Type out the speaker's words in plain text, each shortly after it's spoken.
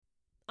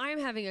I'm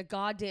having a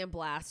goddamn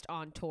blast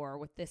on tour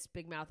with this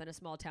Big Mouth and a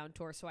Small Town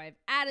tour. So I've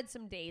added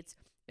some dates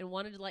and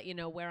wanted to let you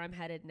know where I'm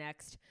headed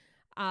next.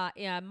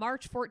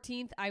 March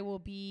 14th, I will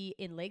be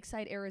in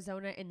Lakeside,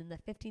 Arizona, and then the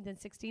 15th and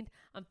 16th,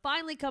 I'm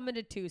finally coming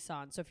to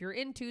Tucson. So if you're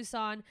in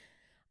Tucson,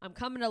 I'm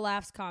coming to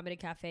Laughs Comedy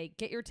Cafe.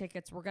 Get your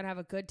tickets. We're going to have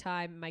a good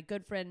time. My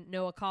good friend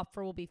Noah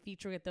Kopfer will be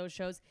featuring at those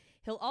shows.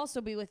 He'll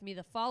also be with me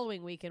the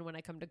following weekend when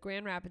I come to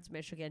Grand Rapids,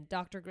 Michigan.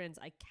 Dr. Grins,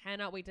 I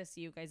cannot wait to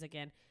see you guys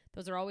again.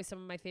 Those are always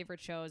some of my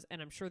favorite shows,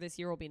 and I'm sure this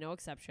year will be no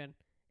exception.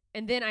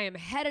 And then I am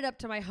headed up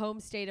to my home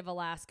state of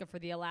Alaska for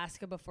the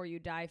Alaska Before You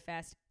Die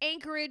Fest.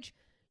 Anchorage,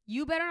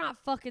 you better not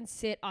fucking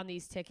sit on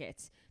these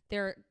tickets.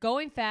 They're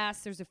going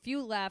fast. There's a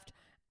few left.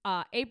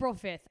 April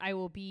 5th, I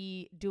will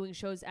be doing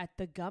shows at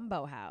the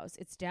Gumbo House.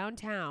 It's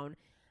downtown.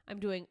 I'm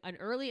doing an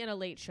early and a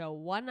late show,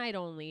 one night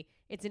only.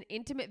 It's an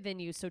intimate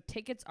venue, so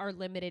tickets are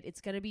limited. It's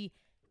going to be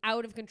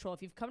out of control.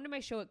 If you've come to my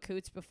show at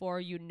Coots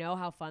before, you know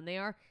how fun they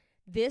are.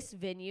 This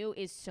venue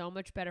is so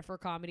much better for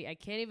comedy. I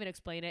can't even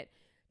explain it.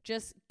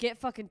 Just get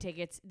fucking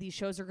tickets. These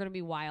shows are going to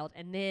be wild.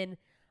 And then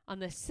on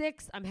the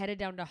 6th, I'm headed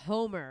down to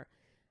Homer,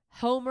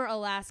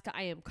 Alaska.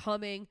 I am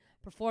coming,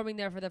 performing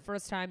there for the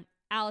first time.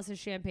 Alice's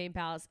Champagne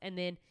Palace, and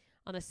then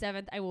on the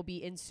 7th, I will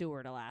be in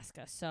Seward,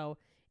 Alaska. So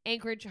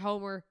Anchorage,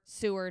 Homer,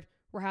 Seward,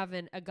 we're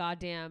having a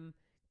goddamn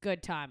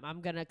good time. I'm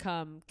going to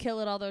come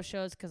kill at all those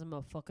shows because I'm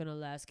a fucking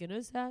Alaskan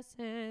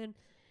assassin.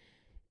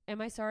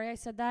 Am I sorry I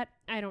said that?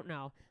 I don't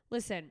know.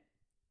 Listen,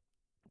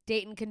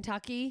 Dayton,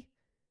 Kentucky,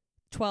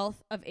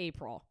 12th of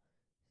April.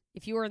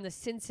 If you are in the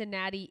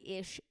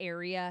Cincinnati-ish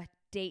area,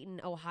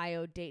 Dayton,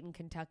 Ohio, Dayton,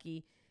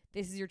 Kentucky,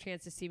 this is your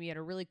chance to see me at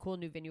a really cool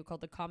new venue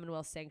called the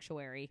Commonwealth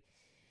Sanctuary.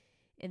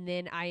 And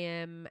then I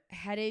am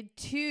headed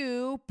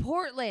to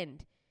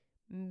Portland.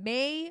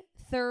 May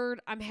 3rd,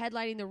 I'm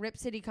headlining the Rip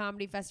City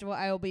Comedy Festival.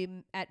 I will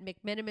be at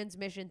McMenamin's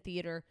Mission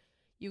Theater.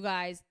 You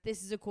guys,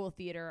 this is a cool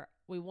theater.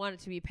 We want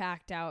it to be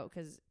packed out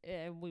because,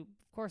 of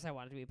course I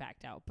want it to be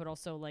packed out. But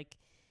also, like,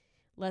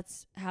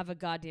 let's have a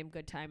goddamn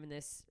good time in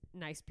this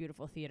nice,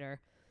 beautiful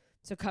theater.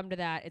 So come to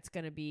that. It's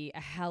going to be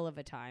a hell of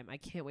a time. I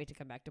can't wait to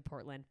come back to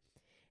Portland.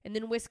 And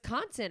then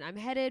Wisconsin, I'm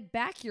headed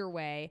back your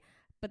way.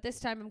 But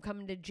this time I'm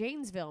coming to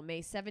Janesville,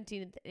 May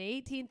 17th and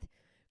 18th,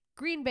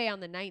 Green Bay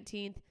on the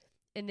 19th,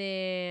 and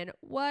then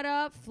what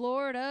up,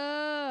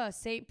 Florida,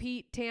 St.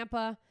 Pete,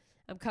 Tampa.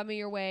 I'm coming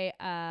your way.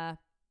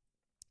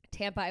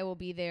 Tampa, I will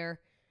be there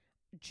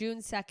June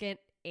 2nd,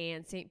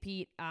 and St.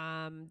 Pete,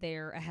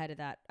 they're ahead of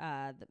that,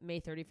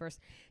 May 31st.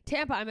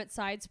 Tampa, I'm at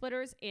Side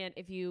Splitters, and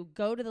if you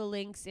go to the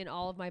links in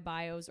all of my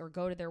bios or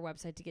go to their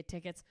website to get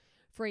tickets,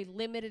 for a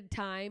limited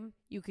time,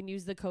 you can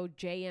use the code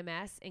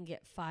JMS and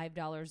get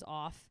 $5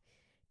 off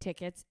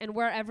tickets. And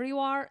wherever you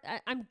are,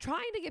 I'm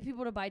trying to get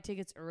people to buy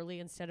tickets early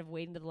instead of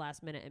waiting to the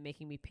last minute and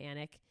making me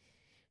panic,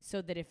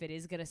 so that if it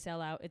is going to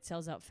sell out, it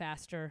sells out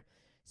faster,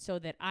 so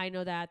that I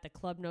know that, the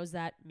club knows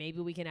that, maybe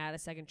we can add a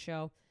second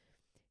show.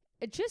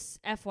 It just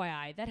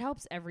FYI, that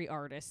helps every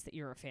artist that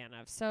you're a fan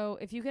of. So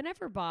if you can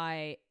ever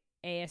buy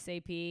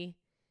ASAP,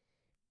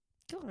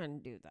 go ahead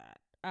and do that.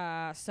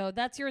 So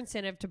that's your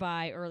incentive to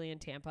buy early in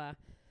Tampa.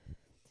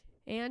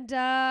 And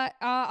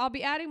I'll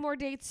be adding more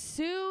dates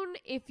soon.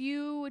 If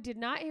you did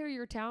not hear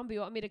your town but you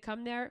want me to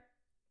come there,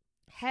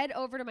 head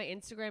over to my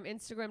Instagram,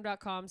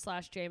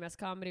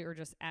 instagram.com/JMScomedy, or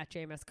just at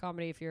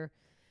JMScomedy if you're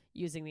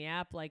using the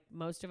app like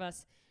most of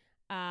us.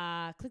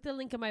 Click the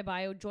link in my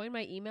bio. Join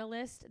my email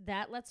list.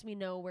 That lets me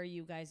know where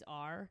you guys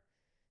are,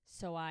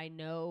 so I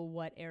know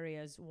what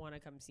areas want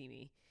to come see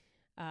me.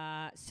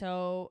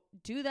 So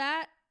do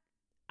that.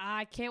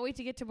 I can't wait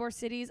to get to more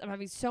cities. I'm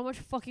having so much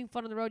fucking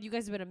fun on the road. You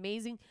guys have been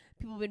amazing.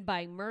 People have been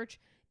buying merch.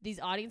 These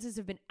audiences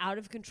have been out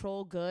of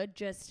control good,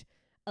 just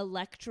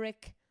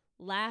electric,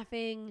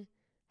 laughing,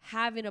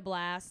 having a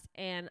blast.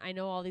 And I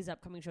know all these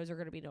upcoming shows are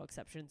going to be no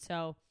exception.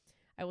 So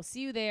I will see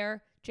you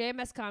there.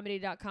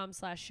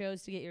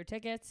 jmscomedy.com/shows to get your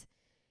tickets.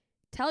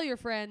 Tell your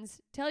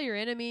friends. Tell your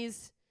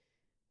enemies.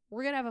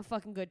 We're going to have a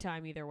fucking good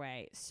time either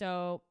way.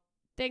 So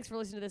thanks for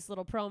listening to this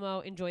little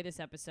promo. Enjoy this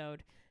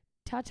episode.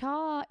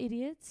 Ta-ta,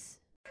 idiots.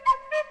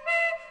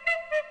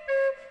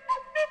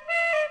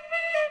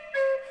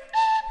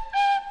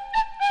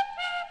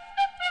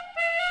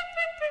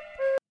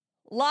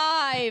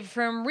 Live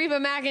from Reba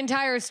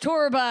McEntire's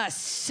tour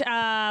bus,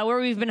 where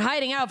we've been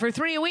hiding out for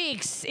 3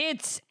 weeks,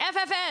 it's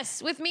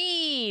FFS with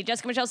me,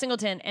 Jessica Michelle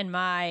Singleton, and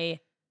my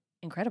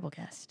incredible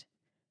guest,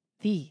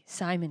 the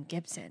Simon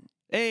Gibson.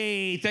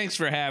 Hey, thanks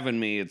for having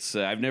me. It's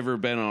I've never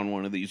been on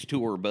one of these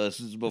tour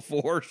buses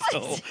before,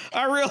 so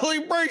I really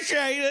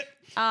appreciate it.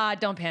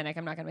 Don't panic.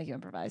 I'm not going to make you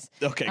improvise.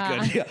 Okay,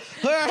 good. Yeah.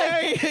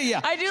 Hey, yeah.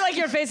 I do like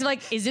your face of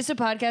like, is this a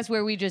podcast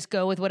where we just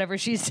go with whatever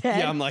she said?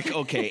 Yeah, I'm like,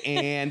 okay,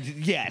 and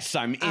yes,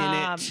 I'm in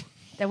it.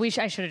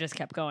 I should have just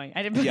kept going.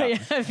 I didn't. Yeah.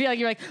 I feel like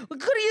you're like, we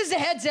could have used a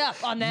heads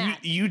up on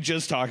that. You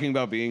just talking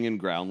about being in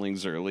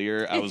Groundlings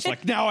earlier. I was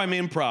like, now I'm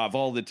improv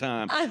all the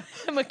time.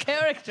 I'm a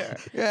character.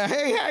 Yeah,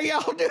 hey, how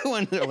y'all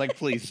doing? They're like,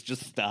 please,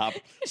 just stop.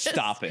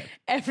 Stop it.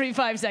 Every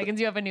 5 seconds,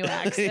 you have a new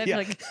accent. Yeah.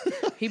 Like,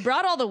 he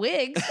brought all the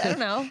wigs. I don't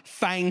know.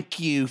 Thank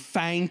you.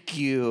 Thank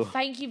you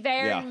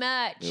very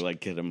much. They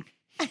like get him.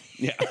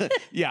 Yeah,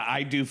 yeah.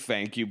 I do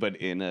thank you, but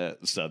in a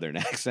Southern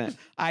accent.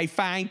 I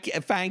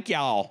thank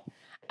y'all.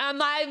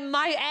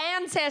 My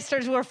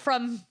ancestors were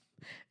from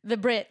the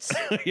Brits.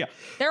 Yeah,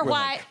 They're we're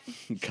white.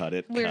 Like, cut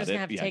it. We're cut just it. gonna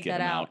have to yeah, take get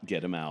that him out.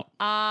 Get him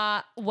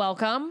out.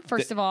 Welcome,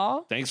 first of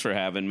all. Thanks for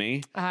having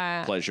me.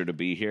 Pleasure to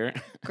be here.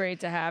 Great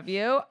to have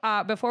you.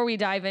 Before we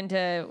dive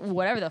into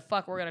whatever the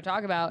fuck we're gonna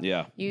talk about,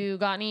 Yeah. You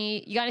got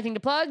anything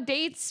to plug?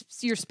 Dates?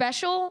 Your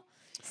special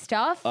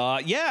stuff?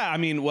 Yeah. I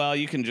mean, well,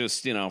 you can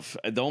just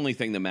the only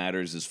thing that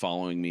matters is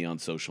following me on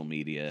social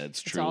media. It's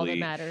truly all that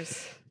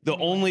matters. The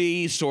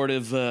only sort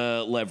of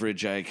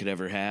leverage I could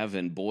ever have,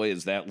 and boy,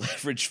 is that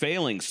leverage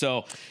failing.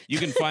 So you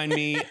can find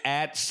me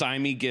at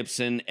Simey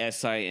Gibson,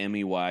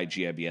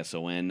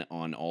 SIMEYGIBSON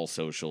on all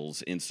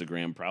socials.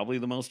 Instagram, probably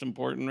the most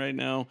important right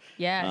now.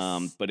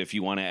 Yes. But if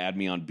you want to add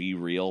me on Be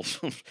Real,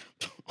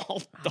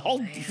 I'll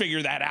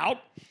figure that out.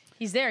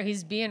 He's there.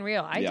 He's being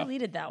real. I Yeah.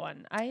 deleted that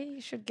one. I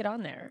should get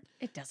on there.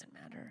 It doesn't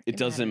matter. It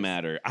doesn't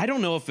matter. I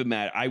don't know if it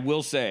matters. I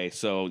will say,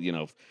 so,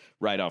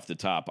 right off the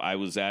top, I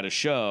was at a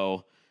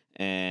show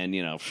and,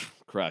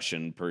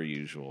 crushing per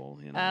usual.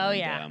 Oh,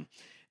 yeah.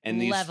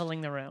 And these,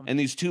 leveling the room. And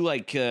these two,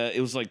 it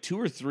was like 2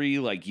 or 3,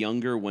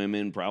 younger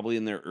women, probably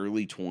in their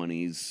early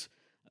 20s,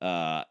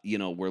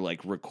 were,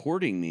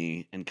 recording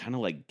me and kind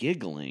of,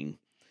 giggling.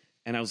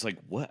 And I was like,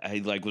 what?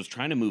 I, was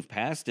trying to move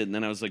past it. And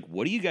then I was like,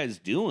 what are you guys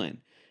doing?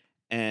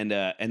 And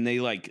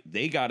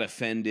they got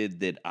offended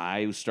that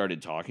I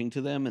started talking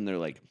to them, and they're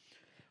like,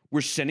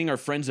 we're sending our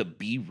friends a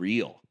Be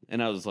Real.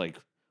 And I was like,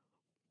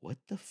 what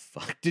the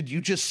fuck did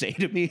you just say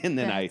to me? And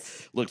then I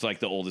looked like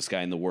the oldest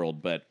guy in the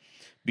world, but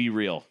Be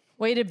Real.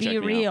 Way to be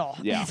real.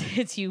 Yeah.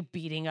 It's you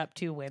beating up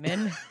 2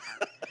 women.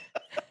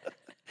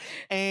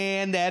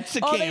 And that's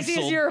All canceled. they see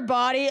is your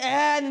body,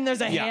 and then there's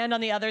a hand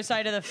on the other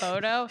side of the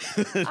photo.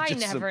 I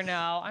never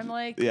know. I'm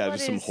like,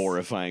 just some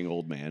horrifying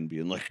old man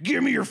being like,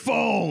 give me your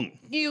phone.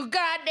 You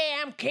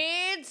goddamn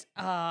kids.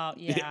 Oh,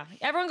 yeah.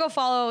 Everyone go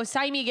follow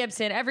Simey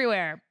Gibson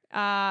everywhere.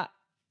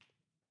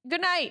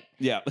 Good night.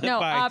 Yeah.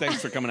 No, bye.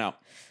 Thanks for coming out.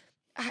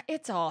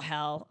 It's all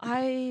hell.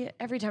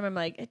 Every time I'm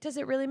like, does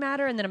it really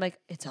matter? And then I'm like,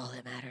 it's all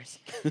that matters.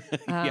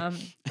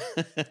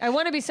 I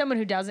want to be someone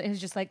who's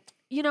just like,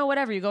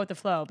 whatever, you go with the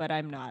flow, but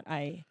I'm not.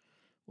 I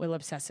will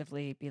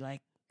obsessively be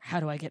like, how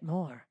do I get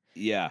more?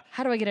 Yeah.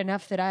 How do I get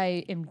enough that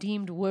I am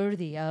deemed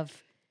worthy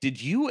of?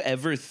 Did you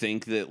ever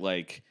think that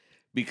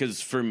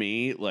because for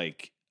me,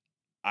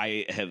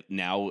 I have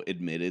now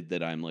admitted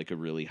that I'm a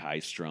really high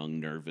strung,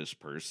 nervous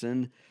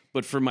person.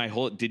 But for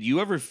did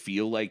you ever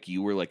feel like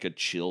you were a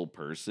chill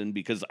person?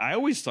 Because I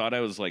always thought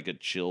I was a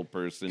chill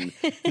person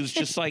who's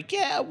just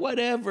yeah,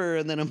 whatever.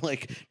 And then I'm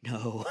like,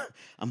 no,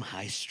 I'm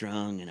high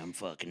strung and I'm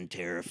fucking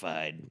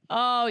terrified.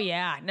 Oh,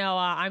 yeah. No,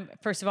 I'm,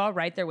 first of all,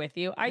 right there with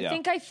you. I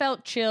think I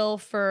felt chill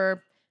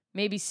for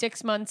maybe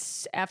 6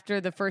 months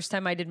after the first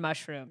time I did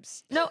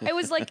mushrooms. No, it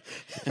was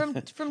from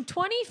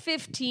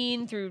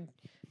 2015 through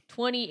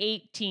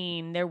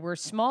 2018, there were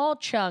small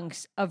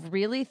chunks of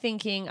really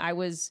thinking I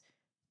was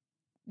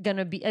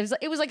gonna be.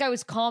 It was like I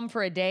was calm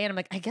for a day, and I'm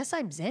like, I guess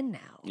I'm zen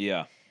now.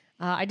 Yeah.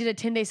 I did a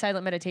 10-day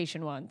silent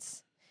meditation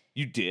once.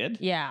 You did?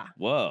 Yeah.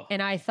 Whoa.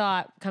 And I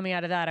thought coming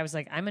out of that, I was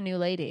like, I'm a new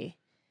lady.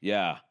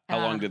 Yeah. How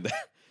long did that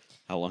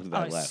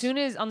last? As soon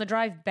as on the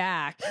drive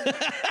back,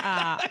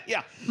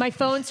 yeah, my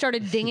phone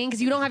started dinging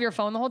because you don't have your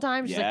phone the whole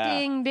time. Just like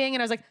ding, ding,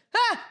 and I was like,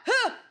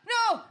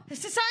 no,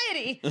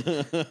 society.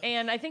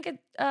 And I think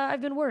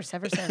I've been worse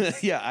ever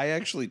since. Yeah, I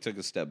actually took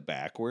a step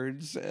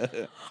backwards.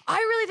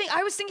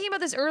 I was thinking about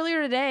this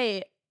earlier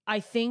today. I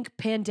think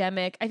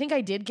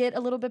I did get a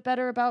little bit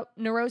better about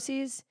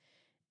neuroses.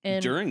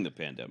 And during the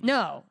pandemic?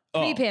 No,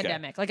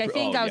 pre-pandemic. Okay. I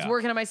think I was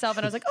working on myself,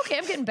 and I was like, okay,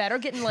 I'm getting better,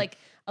 getting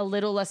a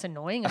little less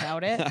annoying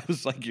about it. I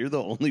was like, you're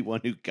the only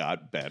one who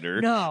got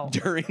better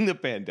during the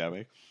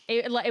pandemic.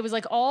 It was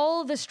like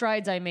all the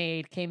strides I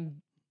made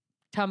came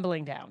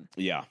tumbling down.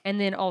 Yeah. And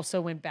then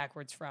also went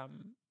backwards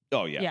from.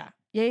 Oh, yeah.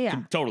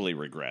 Yeah. Totally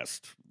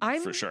regressed.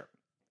 For sure.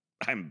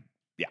 I'm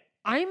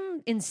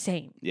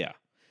insane. Yeah.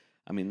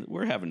 I mean,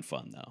 we're having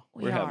fun, though.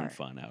 We're having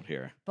fun out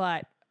here.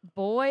 But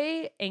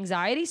boy,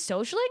 anxiety,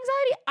 social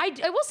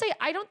anxiety. I will say,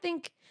 I don't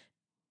think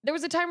there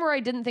was a time where I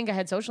didn't think I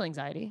had social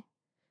anxiety.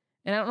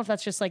 And I don't know if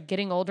that's just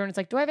getting older and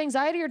it's do I have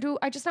anxiety or do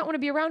I just not want to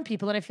be around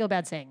people and I feel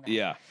bad saying that?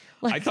 Yeah.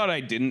 I thought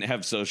I didn't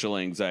have social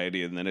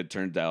anxiety and then it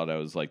turned out I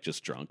was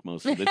just drunk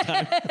most of the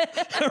time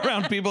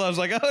around people. I was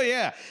like, oh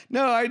yeah,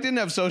 no, I didn't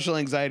have social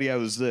anxiety. I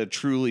was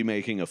truly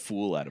making a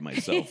fool out of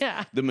myself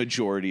the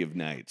majority of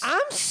nights.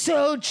 I'm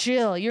so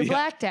chill. You're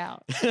blacked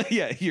out.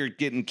 Yeah. You're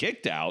getting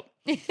kicked out.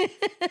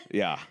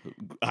 Yeah.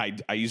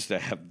 I used to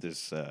have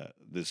this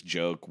this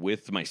joke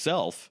with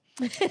myself.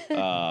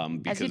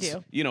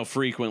 Because, do.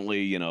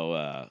 Frequently,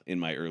 in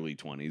my early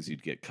 20s,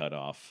 you'd get cut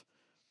off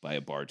by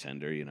a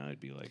bartender. I'd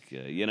be like,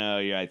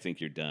 I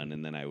think you're done.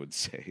 And then I would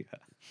say,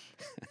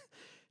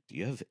 do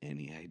you have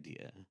any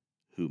idea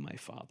who my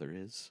father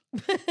is?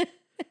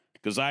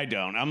 Because I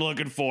don't. I'm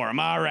looking for him.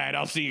 All right,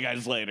 I'll see you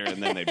guys later.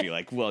 And then they'd be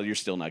like, well, you're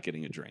still not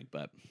getting a drink.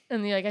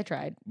 And you're like, I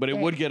tried. But it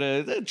would get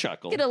a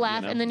chuckle. Get a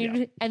laugh. And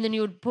then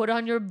you would put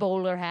on your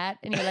bowler hat.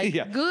 And you're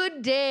like,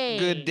 good day.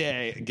 Good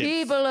day.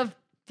 People of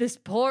this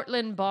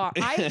Portland bar.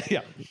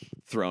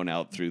 Thrown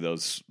out through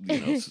those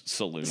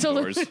saloon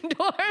doors.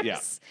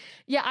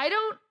 Yeah, I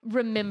don't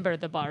remember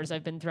the bars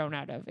I've been thrown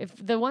out of. If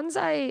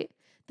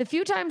the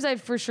few times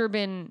I've for sure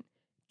been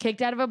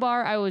kicked out of a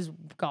bar, I was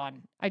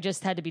gone. I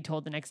just had to be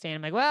told the next day. And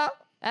I'm like, well,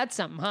 that's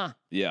something, huh?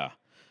 Yeah.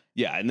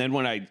 Yeah. And then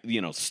when I,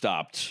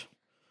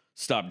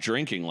 stopped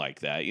drinking like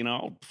that,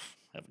 I'll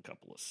have a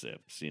couple of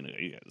sips. You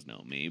guys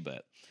know me,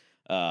 but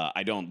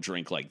I don't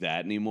drink like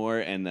that anymore.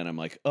 And then I'm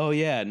like, oh,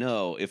 yeah,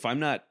 no, if I'm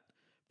not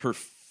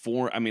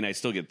I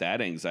still get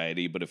that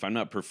anxiety, but if I'm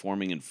not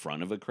performing in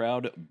front of a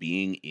crowd,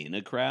 being in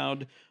a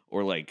crowd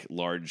or like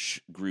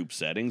large group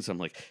settings, I'm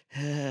like,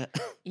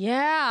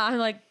 yeah, I'm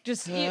like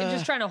just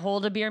trying to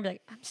hold a beer and be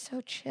like, I'm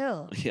so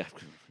chill. Yeah.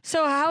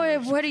 So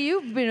what have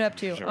you been up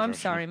to? I'm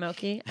sorry,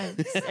 Moki.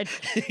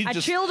 I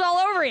chilled all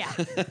over you.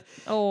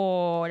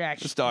 Oh,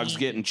 that's this dog's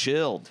getting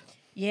chilled.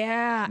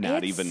 Yeah.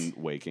 Not even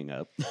waking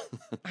up.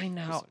 I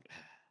know.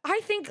 I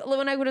think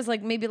when I was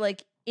like maybe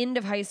like end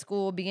of high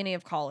school, beginning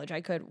of college, I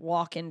could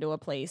walk into a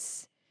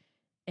place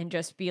and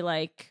just be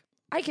like,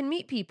 I can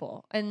meet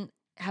people and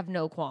have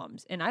no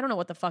qualms. And I don't know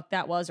what the fuck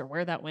that was or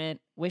where that went.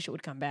 Wish it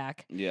would come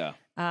back. Yeah.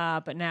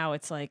 But now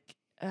it's like,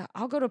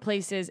 I'll go to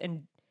places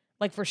and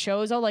like for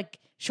shows, I'll like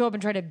show up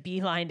and try to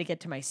beeline to get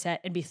to my set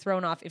and be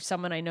thrown off if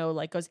someone I know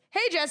like goes,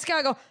 hey, Jessica,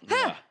 I go, huh.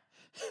 Yeah.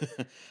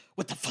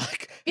 What the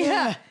fuck?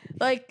 Yeah.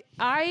 Like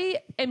I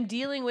am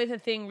dealing with a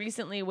thing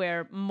recently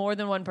where more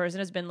than one person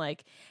has been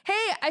like, hey,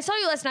 I saw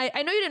you last night.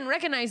 I know you didn't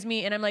recognize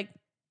me. And I'm like,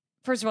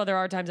 first of all, there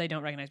are times I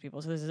don't recognize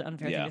people. So this is an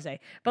unfair thing to say.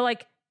 But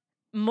like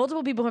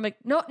multiple people, I'm like,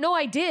 no,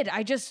 I did.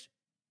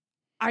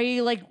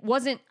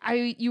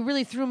 You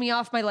really threw me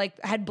off. I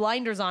had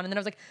blinders on. And then I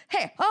was like,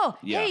 hey,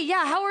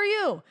 how are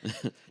you?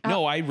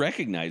 No, I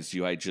recognized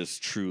you. I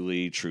just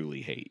truly,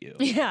 truly hate you.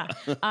 Yeah.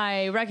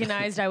 I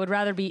recognized I would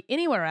rather be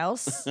anywhere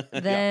else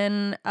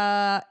than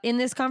in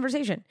this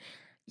conversation.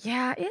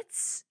 Yeah,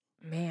 is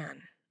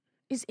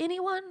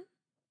anyone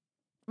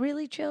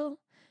really chill?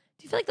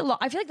 Do you feel like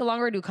I feel like the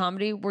longer I do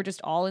comedy, we're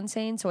just all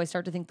insane. So I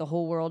start to think the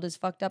whole world is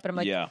fucked up. And I'm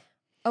like,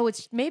 oh,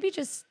 it's maybe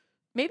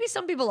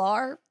some people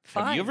are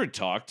fine. Have you ever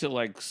talked to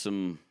like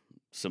some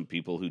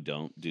people who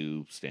don't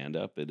do stand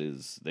up?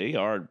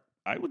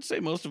 I would say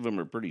most of them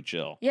are pretty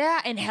chill.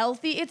 Yeah, and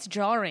healthy. It's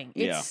jarring.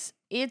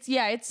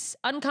 It's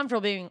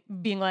uncomfortable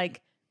being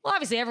like, well,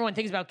 obviously everyone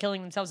thinks about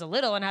killing themselves a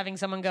little and having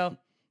someone go,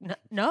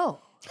 no.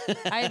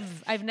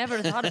 I've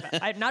never thought about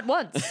it. Not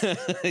once.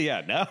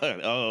 Yeah, no.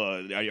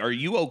 Oh, are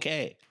you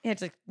okay? Yeah,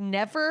 it's like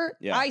never.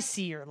 Yeah. I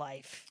see your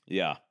life.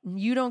 Yeah.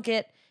 You don't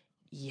get.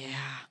 Yeah.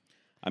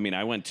 I mean,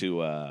 I went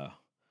to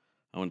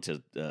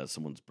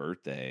someone's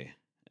birthday,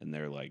 and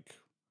they're like,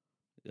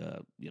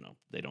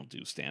 they don't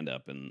do stand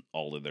up, and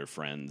all of their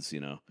friends,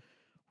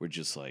 were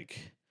just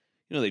like,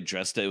 they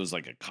dressed. It was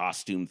like a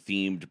costume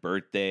themed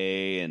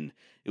birthday, and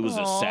it was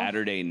a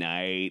Saturday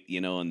night,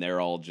 and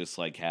they're all just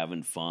like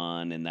having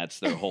fun, and that's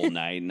their whole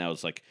night. And I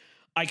was like,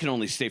 I can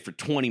only stay for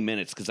 20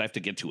 minutes because I have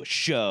to get to a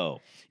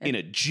show in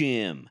a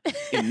gym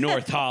in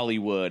North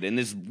Hollywood, and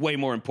this is way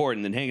more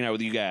important than hanging out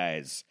with you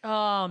guys.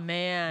 Oh,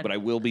 man. But I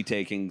will be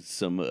taking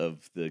some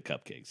of the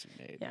cupcakes you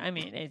made. Yeah, I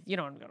mean, you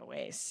don't want to go to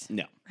waste.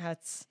 No.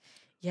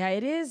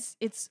 It is.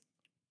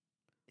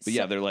 But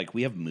yeah, they're like,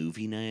 we have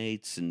movie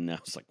nights, and I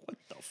was like, what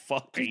the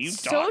fuck are you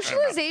talking about?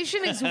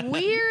 Socialization is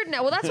weird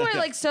now. Well, that's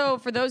why, so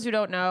for those who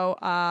don't know,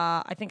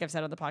 I think I've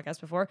said on the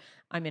podcast before,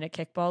 I'm in a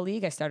kickball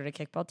league. I started a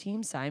kickball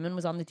team. Simon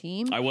was on the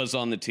team. I was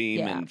on the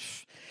team and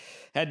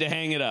had to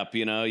hang it up.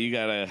 You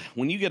gotta,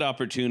 when you get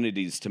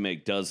opportunities to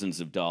make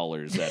dozens of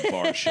dollars at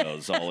bar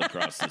shows all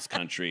across this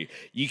country,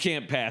 you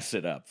can't pass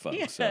it up, folks.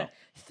 Yeah. So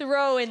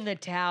throw in the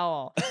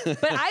towel. But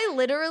I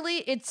literally,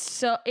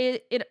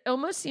 it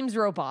almost seems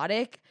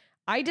robotic.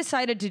 I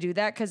decided to do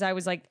that because I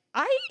was like,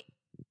 I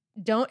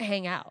don't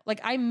hang out.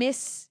 Like, I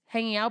miss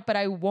hanging out, but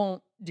I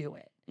won't do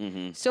it.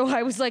 Mm-hmm. So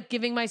I was like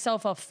giving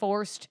myself a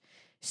forced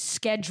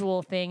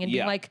schedule thing and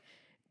being like,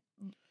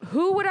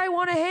 who would I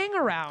want to hang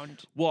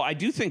around? Well, I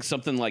do think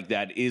something like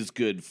that is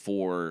good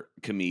for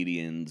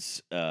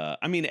comedians.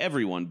 I mean,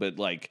 everyone, but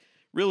like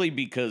really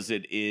because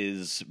there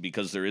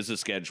is a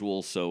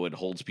schedule, so it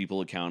holds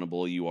people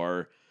accountable.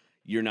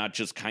 You're not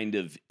just kind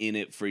of in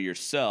it for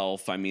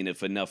yourself. I mean,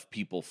 if enough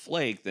people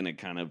flake, then it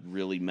kind of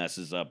really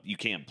messes up. You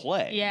can't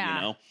play,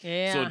 Yeah.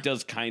 So it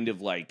does kind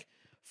of like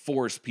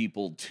force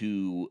people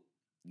to,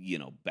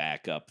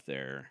 back up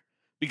there.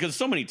 Because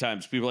so many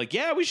times people are like,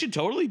 yeah, we should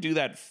totally do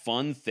that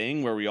fun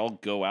thing where we all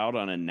go out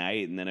on a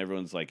night and then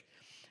everyone's like,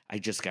 I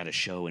just got a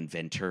show in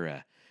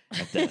Ventura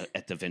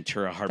at the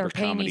Ventura Harbor They're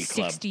paying Comedy me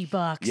Club.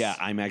 $60. Yeah,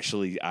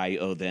 I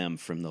owe them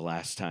from the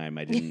last time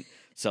I didn't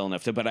sell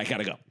enough but I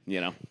gotta go.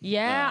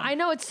 Yeah, I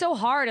know it's so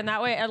hard, and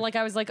that way,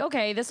 I was like,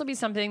 okay, this will be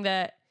something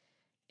that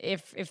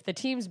if the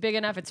team's big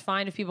enough, it's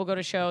fine if people go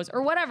to shows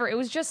or whatever. It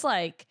was just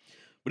like,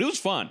 but it was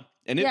fun,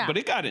 and but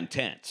it got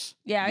intense.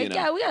 Yeah, we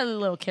got a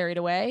little carried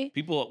away.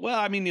 People, well,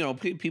 I mean,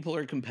 people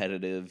are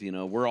competitive.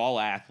 We're all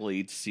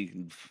athletes.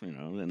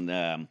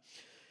 And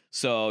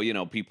so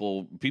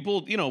people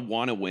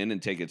want to win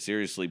and take it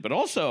seriously, but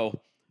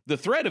also the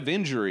threat of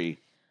injury.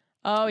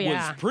 Oh,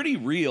 yeah. Was pretty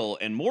real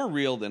and more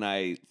real than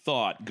I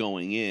thought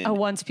going in. Oh,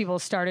 once people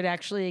started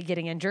actually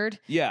getting injured?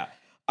 Yeah.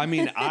 I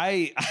mean,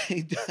 I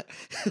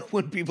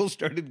when people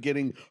started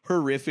getting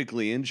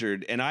horrifically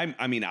injured, and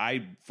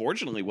I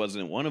fortunately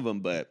wasn't one of them,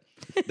 but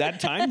that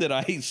time that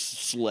I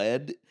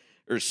slid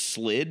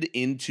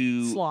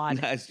into...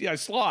 Slod. I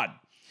slod.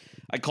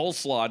 I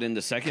coleslawed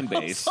into second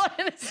base.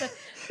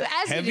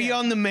 Heavy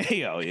on the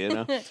mayo,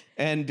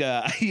 and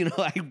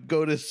I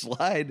go to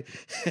slide,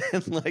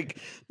 and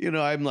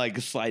I'm like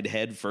slide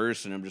head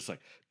first, and I'm just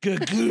like,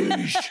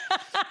 gagoosh.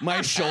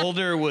 My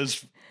shoulder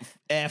was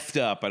effed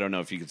up. I don't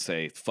know if you could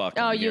say fuck.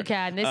 Oh, you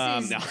can. This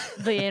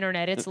is the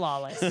internet. It's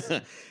lawless.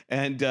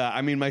 And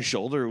my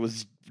shoulder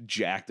was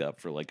jacked up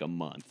for like a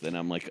month, and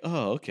I'm like,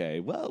 oh, okay.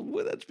 Well,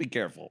 let's be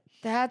careful.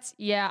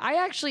 I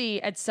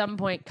actually at some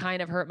point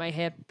kind of hurt my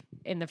hip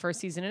in the first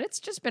season, and it's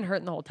just been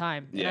hurting the whole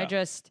time. Yeah. And I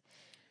just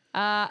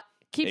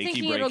keep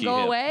thinking it'll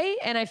go away,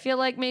 and I feel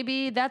like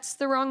maybe that's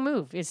the wrong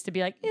move, is to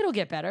be like, it'll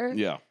get better.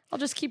 Yeah. I'll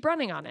just keep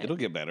running on it. It'll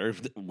get better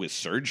with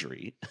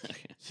surgery.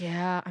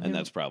 Yeah. And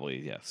that's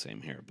probably,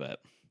 same here. But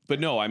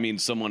no, I mean,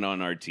 someone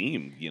on our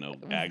team,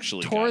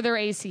 actually tore their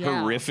ACL.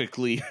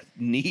 Horrifically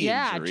knee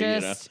injury. Yeah,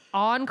 just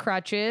on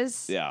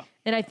crutches. Yeah.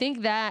 And I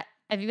think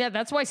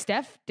that's why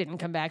Steph didn't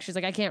come back. She's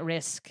like, I can't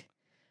risk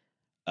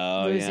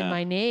losing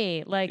my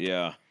knee.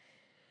 Yeah.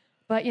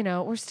 But,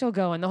 we're still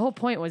going. The whole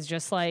point was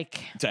just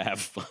like... to have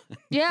fun.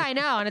 Yeah, I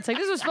know. And it's like,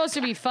 this was supposed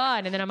to be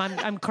fun. And then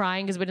I'm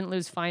crying because we didn't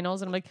lose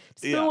finals. And I'm like,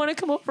 still want to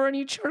come over and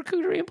eat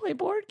charcuterie and play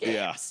board games.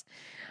 Yeah.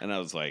 And I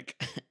was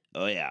like,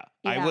 oh, yeah.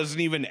 I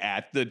wasn't even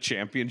at the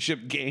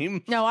championship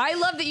game. No, I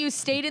love that you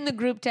stayed in the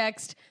group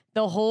text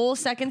the whole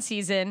second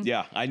season.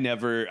 Yeah, I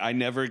never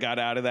got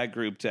out of that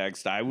group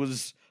text. I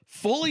was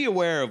fully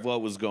aware of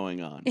what was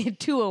going on.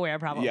 Too aware,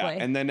 probably. Yeah,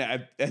 and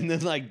then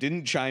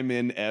didn't chime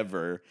in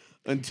ever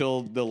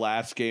until the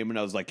last game, and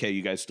I was like, hey,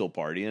 you guys still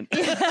partying?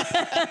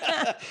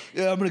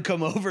 Yeah, I'm gonna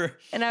come over.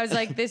 And I was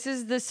like, this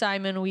is the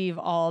Simon we've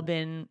all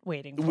been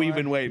waiting for. We've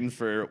been waiting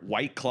for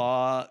White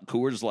Claw,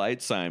 Coors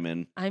Light,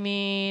 Simon. I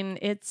mean,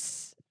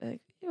 it's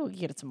you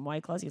get some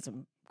White Claws, you get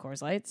some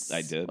Coors Lights.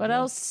 I did. What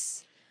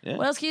else? Yeah.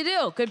 What else can you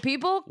do? Good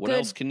people? What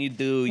else can you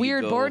do?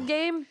 Weird board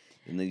game?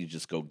 And then you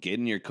just go get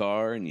in your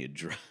car and you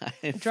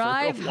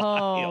drive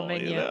home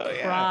and you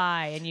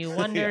cry and you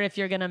wonder if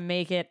you're going to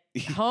make it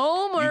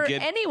home or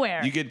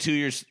anywhere. You get to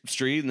your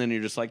street and then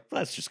you're just like,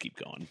 let's just keep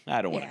going.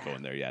 I don't want to go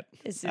in there yet.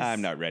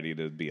 I'm not ready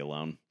to be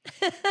alone.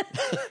 Even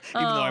though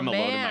I'm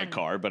alone in my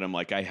car, but I'm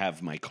like, I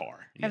have my car.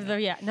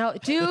 No,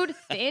 dude,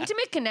 the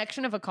intimate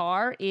connection of a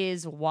car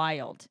is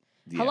wild.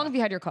 How long have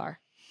you had your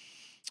car?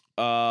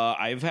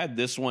 I've had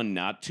this one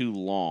not too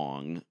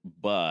long,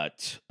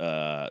 but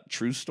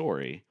true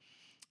story.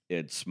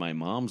 It's my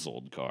mom's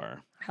old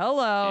car.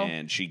 Hello.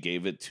 And she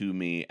gave it to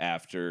me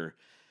after.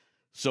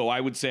 So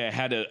I would say I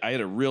had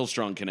a real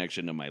strong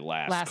connection to my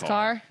last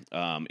car.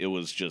 It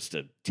was just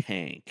a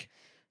tank.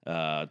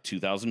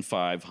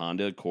 2005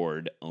 Honda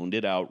Accord, owned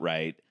it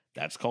outright.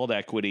 That's called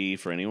equity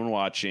for anyone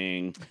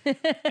watching.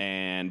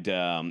 And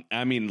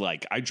I mean,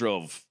 like, I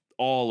drove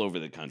all over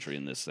the country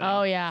in this thing.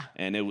 Oh, yeah.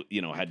 And it,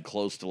 had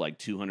close to like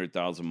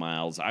 200,000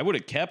 miles. I would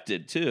have kept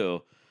it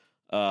too.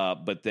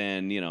 But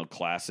then,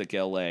 classic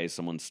LA,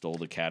 someone stole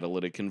the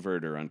catalytic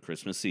converter on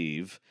Christmas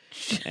Eve.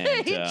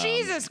 And,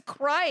 Jesus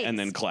Christ. And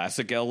then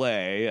classic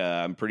LA,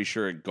 I'm pretty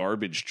sure a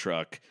garbage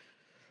truck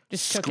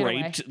just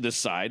scraped the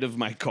side of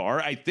my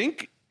car. I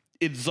think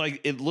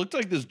it looked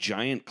like this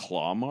giant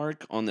claw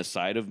mark on the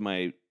side of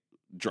my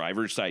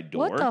driver's side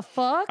door. What the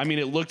fuck? I mean,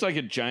 it looked like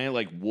a giant,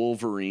 like,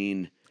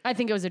 Wolverine. I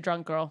think it was a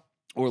drunk girl.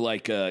 Or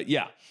like,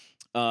 yeah.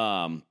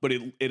 But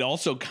it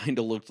also kind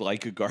of looked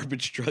like a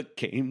garbage truck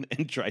came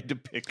and tried to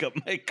pick up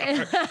my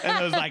car. And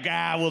I was like,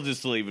 we'll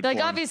just leave it. Like,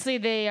 obviously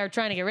they are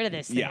trying to get rid of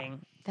this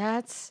thing.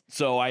 Yeah.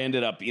 So I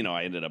ended up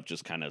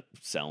just kind of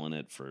selling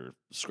it for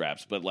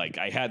scraps. But like,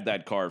 I had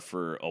that car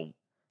for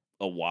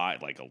a while,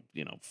 like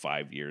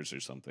 5 years or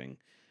something.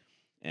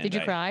 And did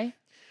you cry?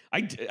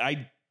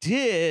 I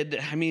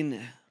did. I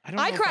mean, I don't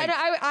know. I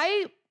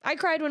cried. I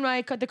cried when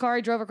the car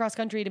I drove across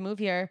country to move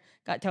here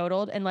got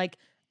totaled, and like,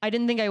 I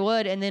didn't think I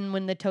would. And then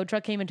when the tow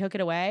truck came and took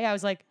it away, I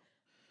was like,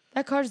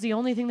 that car's the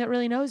only thing that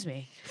really knows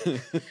me.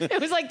 It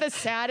was like the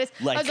saddest.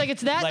 I was like,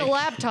 it's that and the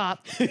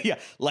laptop. Yeah,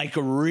 like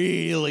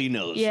really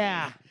knows me.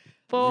 Yeah.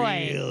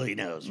 Boy. Really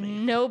knows me.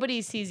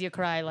 Nobody sees you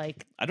cry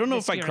like. I don't know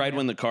if I cried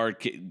when the car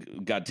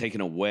got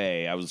taken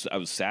away. I was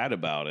sad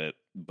about it.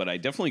 but I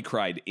definitely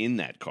cried in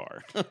that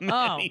car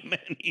many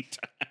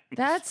times.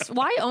 That's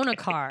why own a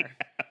car.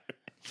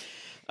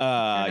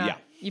 Yeah.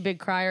 You big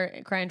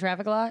crier, cry in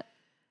traffic a lot?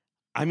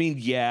 I mean,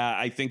 yeah,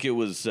 I think it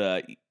was,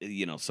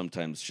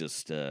 sometimes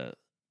just the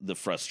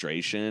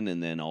frustration.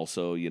 And then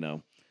also,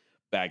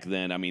 back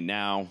then, I mean,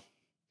 now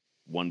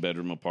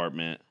 1-bedroom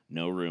apartment,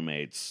 no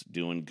roommates,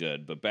 doing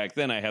good. But back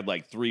then I had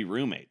like 3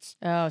 roommates.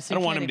 Oh, so I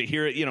don't want them to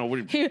hear it,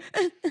 we're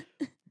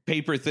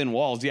paper thin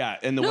walls. Yeah.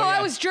 And the way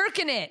I was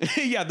jerking it.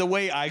 Yeah. The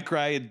way I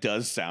cry, it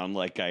does sound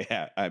like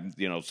I'm,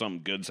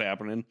 something good's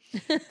happening.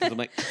 'Cause I'm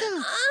like,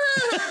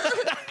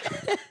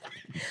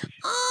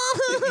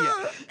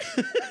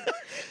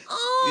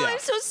 Oh, I'm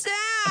so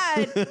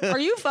sad. Are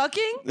you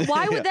fucking?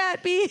 Why would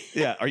that be?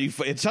 Yeah. Are you?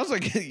 It sounds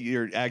like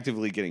you're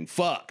actively getting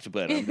fucked,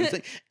 but I'm just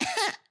like,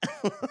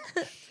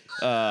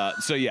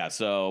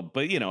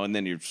 but and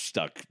then you're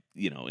stuck,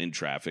 in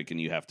traffic,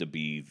 and you have to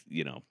be,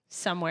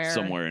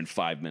 somewhere in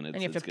 5 minutes.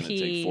 And you have to pee,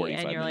 take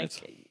 45 and you're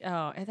minutes.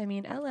 like, I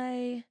mean,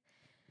 LA.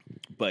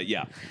 But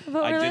yeah,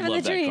 But I we're did living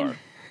love the that dream.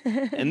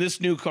 car. And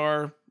this new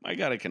car, I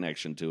got a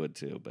connection to it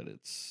too, but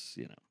it's,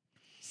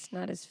 It's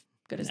not as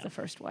good as the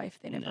first wife.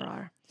 They never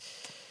are.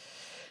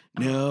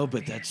 No,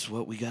 but that's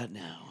what we got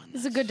now. And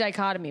This is a good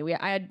dichotomy.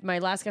 I had my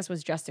last guest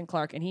was Justin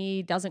Clark, and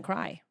he doesn't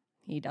cry.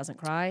 He doesn't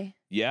cry.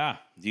 Yeah.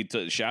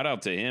 Shout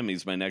out to him.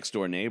 He's my next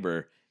door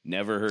neighbor.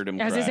 Never heard him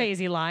cry. As I say, is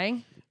he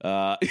lying?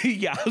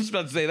 Yeah, I was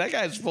about to say, that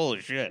guy's full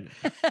of shit.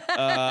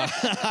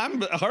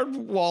 Our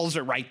walls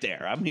are right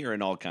there. I'm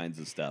hearing all kinds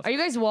of stuff. Are you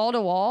guys wall to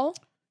wall?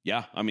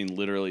 Yeah, I mean,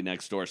 literally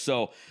next door.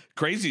 So,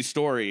 crazy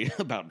story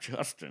about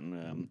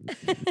Justin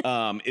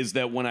is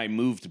that when I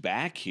moved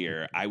back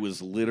here, I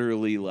was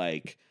literally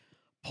like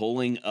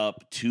pulling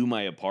up to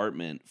my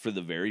apartment for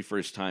the very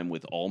first time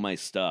with all my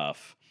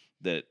stuff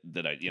that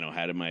I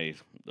had in my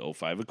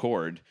 05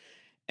 Accord.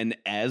 And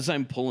as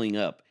I'm pulling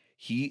up,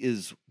 he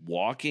is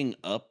walking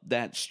up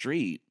that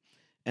street,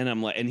 and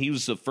I'm like, and he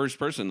was the first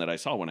person that I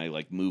saw when I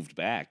like moved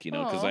back,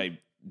 because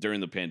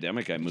during the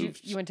pandemic, I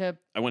moved.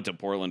 I went to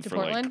Portland for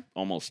like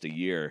almost a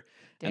year.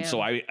 Damn. And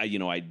so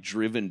I'd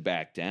driven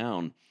back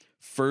down.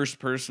 First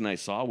person I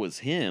saw was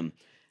him.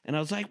 And I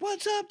was like,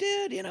 "What's up,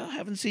 dude?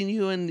 Haven't seen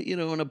you in,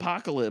 an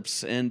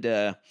apocalypse." And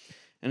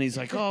he's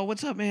like, "Oh,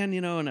 what's up, man?"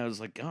 And I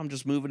was like, "Oh, I'm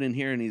just moving in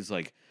here." And he's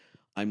like,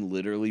 "I'm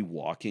literally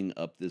walking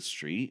up this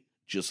street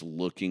just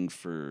looking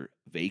for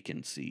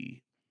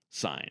vacancy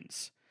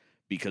signs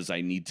because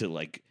I need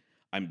to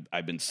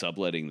I've been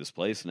subletting this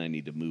place and I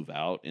need to move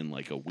out in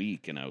like a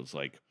week." And I was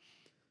like,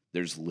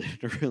 "There's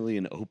literally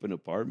an open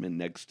apartment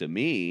next to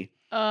me."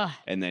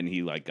 And then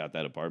he got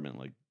that apartment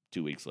like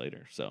 2 weeks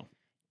later. So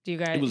do you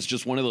guys? It was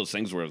just one of those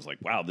things where I was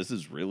like, "Wow, this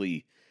is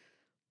really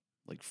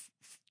like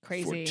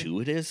crazy,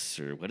 fortuitous,"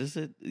 or what is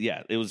it?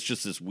 Yeah, it was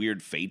just this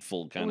weird,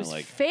 fateful kind of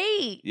like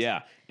fate.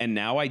 Yeah, and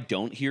now I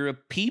don't hear a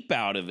peep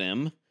out of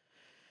him.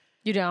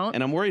 You don't?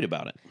 And I'm worried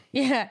about it.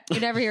 Yeah. You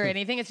never hear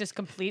anything. It's just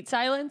complete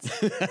silence.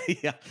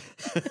 Yeah.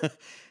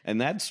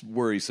 And that's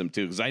worrisome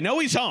too, because I know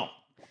he's home.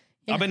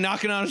 Yeah. I've been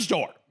knocking on his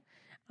door.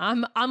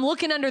 I'm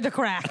looking under the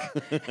crack.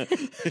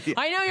 Yeah.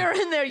 I know you're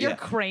in there. You're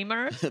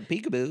Kramer.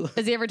 Peekaboo.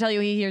 Does he ever tell you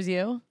he hears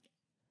you?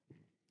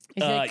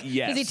 Yes.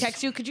 Does he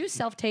text you? Could you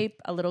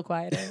self-tape a little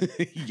quieter?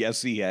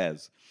 Yes, he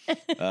has.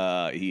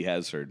 He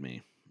has heard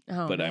me.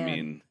 Oh, but man. I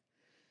mean,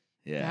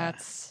 yeah.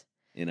 That's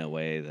in a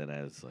way that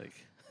I was like,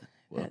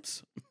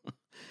 whoops.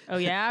 Oh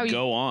yeah,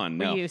 go on.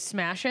 No, were you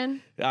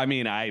smashing? I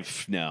mean, I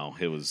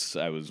was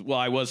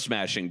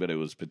smashing, but it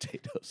was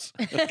potatoes.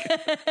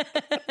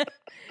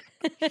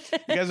 You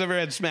guys ever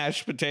had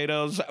smashed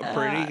potatoes?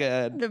 Pretty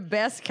good. The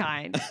best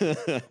kind.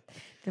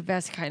 The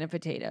best kind of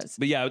potatoes.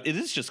 But yeah, it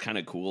is just kind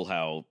of cool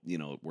how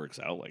it works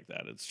out like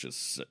that. It's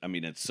just, I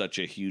mean, it's such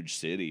a huge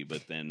city,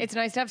 but then it's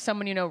nice to have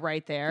someone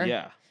right there.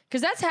 Yeah.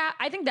 Because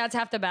I think that's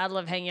half the battle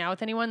of hanging out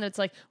with anyone that's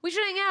like, we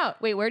should hang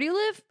out. Wait, where do you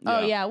live? Yeah.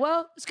 Oh, yeah.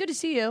 Well, it's good to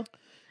see you.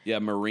 Yeah,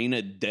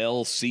 Marina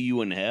Del, see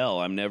you in hell.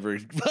 I'm never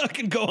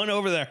fucking going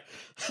over there.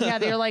 Yeah,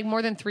 they're like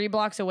more than 3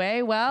 blocks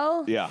away.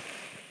 Well. Yeah.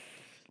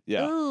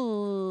 Yeah.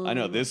 Ooh. I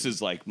know. This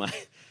is like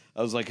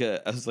I was like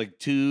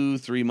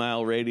 2-3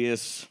 mile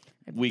radius.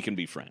 We can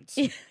be friends.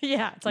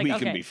 Yeah. It's like, we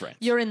okay, can be friends.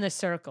 You're in the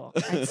circle.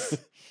 It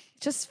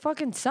just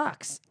fucking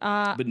sucks.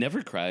 But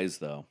never cries,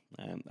 though.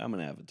 I'm going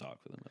to have a talk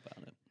with him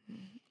about it.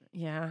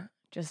 Yeah.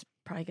 Just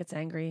probably gets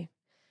angry.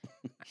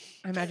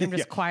 I imagine him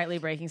just quietly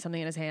breaking something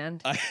in his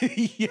hand.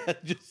 Yeah.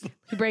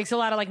 He breaks a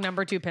lot of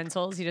number 2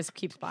 pencils. He just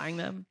keeps buying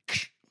them.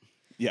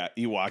 Yeah.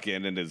 You walk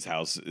in and his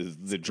house,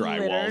 the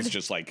drywall is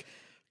just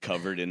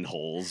covered in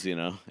holes,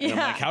 And I'm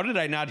like, how did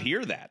I not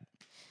hear that?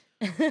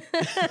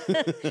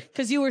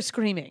 Because you were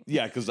screaming.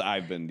 Yeah, because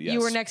I've been. Yes.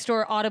 You were next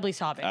door audibly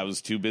sobbing. I was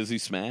too busy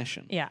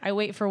smashing. Yeah, I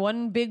wait for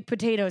one big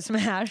potato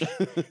smash,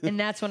 and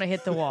that's when I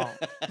hit the wall.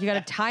 You got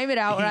to time it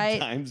out right. He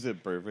times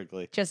it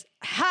perfectly. Just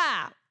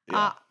ha!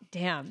 Yeah.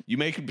 Damn. You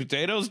making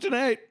potatoes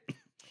tonight?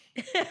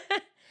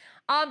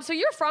 So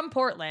you're from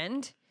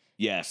Portland.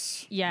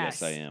 Yes.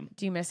 Yes, I am.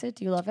 Do you miss it?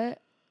 Do you love it?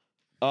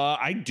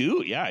 I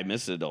do. Yeah, I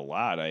miss it a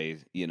lot.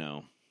 It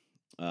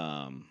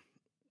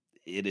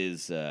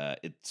is.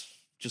 It's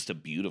just a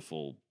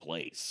beautiful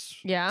place.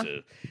 Yeah.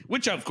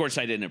 Which, of course,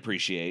 I didn't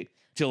appreciate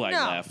till I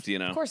left, you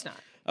know. Of course not.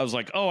 I was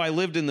like, oh, I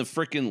lived in the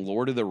frickin'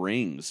 Lord of the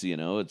Rings, you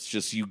know. It's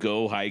just you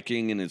go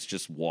hiking and it's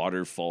just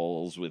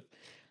waterfalls with,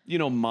 you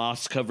know,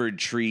 moss-covered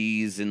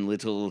trees and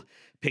little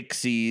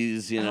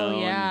pixies, you know. Oh,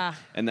 yeah.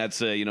 And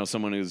that's, you know,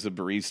 someone who's a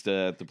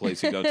barista at the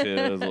place you go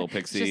to, a little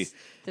pixie.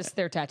 Just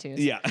their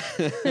tattoos. Yeah.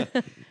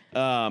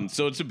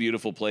 So it's a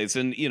beautiful place.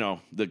 And, you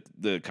know,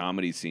 the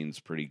comedy scene's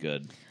pretty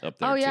good up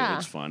there, too.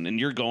 It's fun. And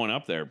you're going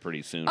up there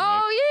pretty soon,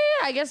 right? Oh,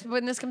 yeah. I guess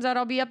when this comes out,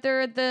 I'll be up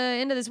there at the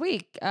end of this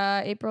week.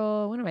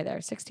 April, when am I there?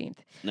 16th.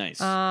 Nice.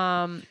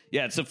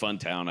 Yeah, it's a fun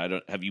town.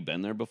 Have you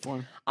been there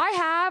before? I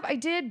have. I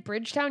did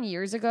Bridgetown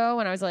years ago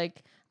when I was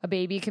like a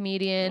baby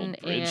comedian.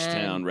 Oh,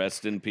 Bridgetown,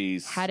 rest in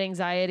peace. Had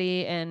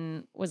anxiety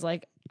and was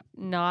like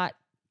I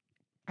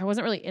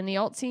wasn't really in the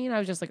alt scene. I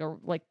was just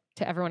like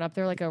to everyone up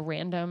there, like a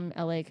random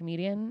LA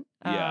comedian.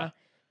 Yeah.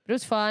 But it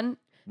was fun.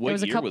 What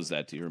year was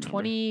that? Do you remember?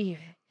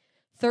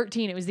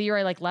 2013. It was the year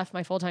I like left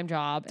my full-time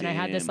job. And I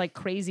had this like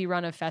crazy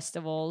run of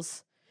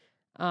festivals,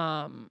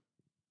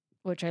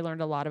 which I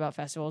learned a lot about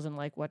festivals and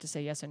like what to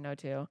say yes and no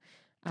to.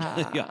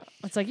 Yeah.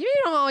 It's like, you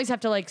don't always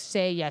have to like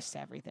say yes to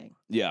everything.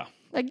 Yeah.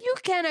 Like you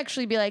can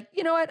actually be like,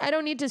 you know what? I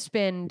don't need to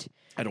spend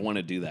I don't want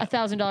to do that.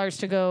 $1,000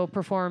 to go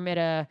perform at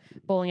a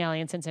bowling alley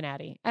in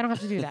Cincinnati. I don't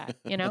have to do that,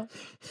 you know?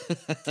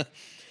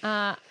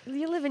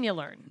 You live and you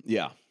learn.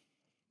 Yeah.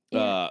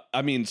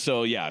 I mean,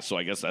 so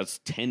I guess that's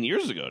 10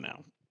 years ago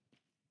now.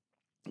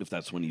 If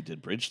that's when you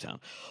did Bridgetown.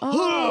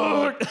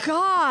 Oh,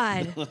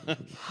 God.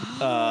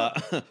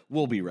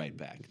 We'll be right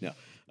back. No.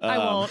 I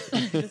won't.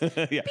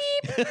 Yeah.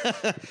 Beep.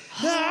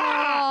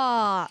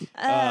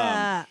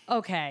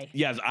 Okay.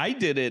 Yes, I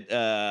did it.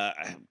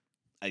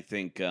 I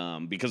think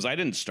because I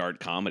didn't start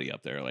comedy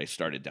up there. I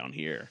started down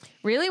here.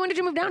 Really? When did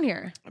you move down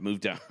here? I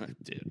moved down,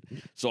 dude.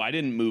 So I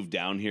didn't move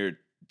down here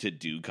to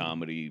do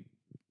comedy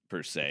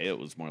per se. It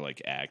was more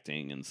like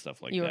acting and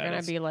stuff like that. You were going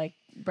to be like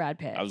Brad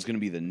Pitt. I was going to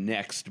be the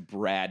next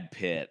Brad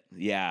Pitt.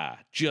 Yeah,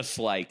 just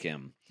like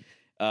him.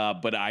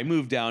 But I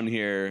moved down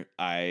here.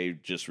 I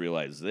just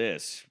realized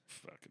this.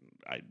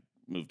 I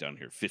moved down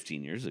here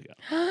 15 years ago,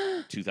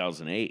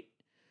 2008.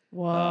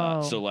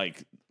 Whoa. So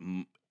like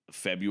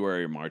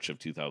February or March of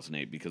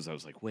 2008, because I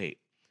was like, wait,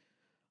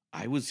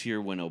 I was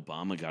here when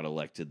Obama got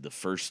elected the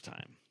first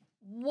time.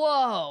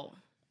 Whoa.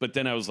 But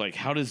then I was like,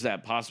 how is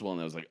that possible?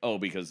 And I was like, oh,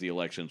 because the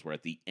elections were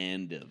at the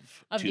end of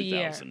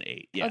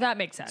 2008. Yeah. Oh, that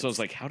makes sense. So I was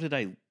like, how did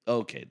I?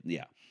 Okay,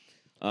 yeah.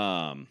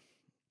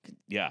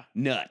 Yeah,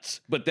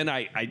 nuts. But then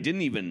I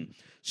didn't even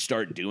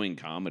start doing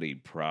comedy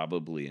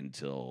probably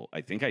until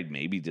I think I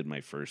maybe did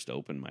my first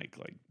open mic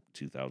like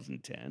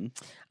 2010.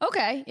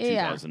 Okay,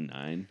 yeah.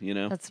 2009, you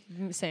know? That's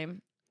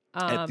same.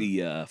 At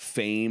the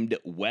famed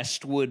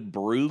Westwood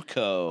Brew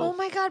Co. Oh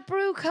my God,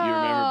 Brew Co. You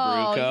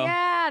remember Brew Co?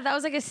 Yeah, that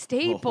was like a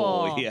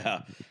staple. Oh,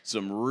 yeah.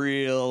 Some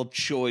real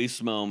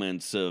choice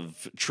moments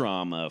of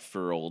trauma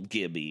for old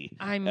Gibby.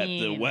 I mean, at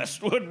the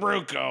Westwood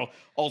Brew Co.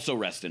 Also,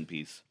 rest in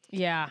peace.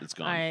 Yeah. It's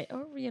gone.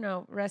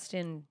 Rest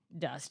in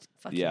dust.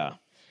 Fuck yeah. You.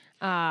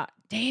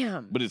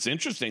 Damn. But it's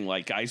interesting.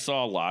 Like, I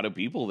saw a lot of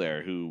people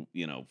there who,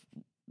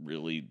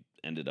 really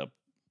ended up,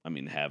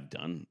 have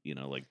done,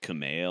 like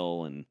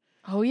Kumail and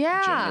oh,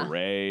 yeah. Jenna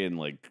Ray and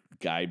like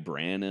Guy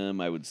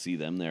Branum. I would see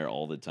them there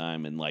all the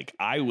time. And like,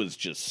 I was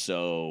just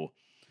so,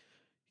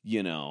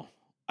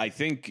 I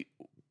think,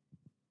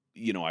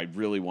 I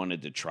really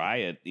wanted to try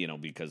it,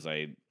 because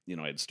I'd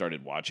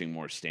started watching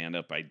more stand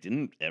up. I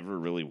didn't ever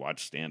really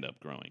watch stand up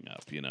growing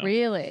up,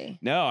 Really?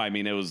 No,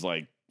 it was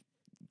like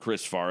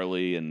Chris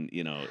Farley and,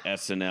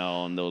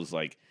 SNL and those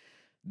like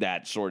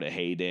that sort of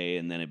heyday.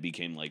 And then it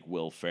became like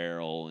Will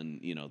Ferrell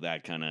and,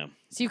 that kind of.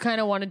 So you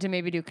kind of wanted to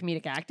maybe do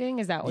comedic acting?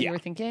 Is that what you were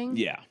thinking?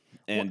 Yeah.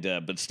 And,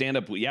 but stand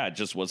up, it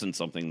just wasn't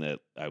something that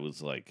I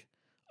was like,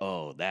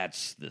 oh,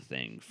 that's the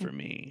thing for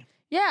me.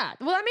 Yeah.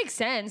 Well, that makes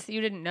sense that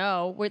you didn't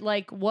know.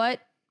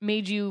 What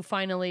made you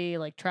finally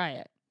like try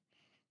it?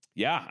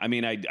 Yeah,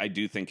 I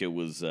do think it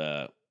was,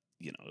 it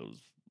was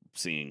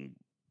seeing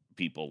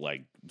people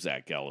like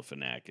Zach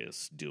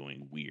Galifianakis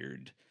doing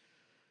weird,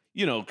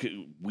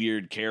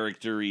 weird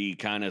character-y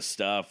kind of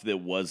stuff that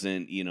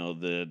wasn't,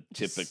 the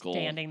typical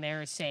standing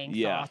there saying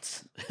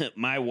thoughts.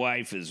 My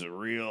wife is a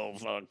real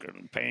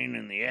fucking pain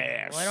in the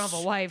ass. Well, I don't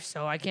have a wife,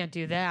 so I can't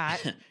do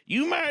that.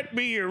 You might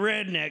be a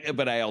redneck,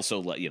 but I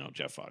also let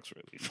Jeff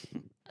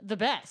Foxworthy. The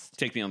best.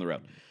 Take me on the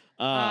road.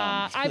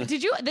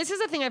 This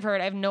is a thing I've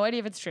heard. I have no idea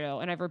if it's true,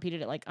 and I've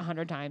repeated it like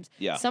 100 times.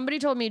 Yeah. Somebody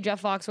told me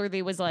Jeff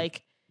Foxworthy was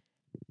like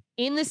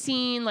in the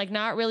scene, like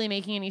not really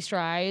making any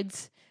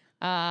strides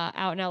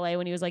out in LA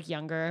when he was like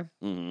younger.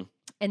 Mm-hmm.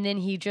 And then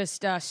he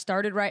just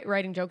started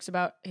writing jokes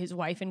about his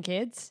wife and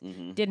kids.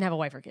 Mm-hmm. Didn't have a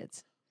wife or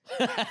kids.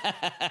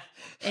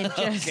 And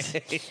just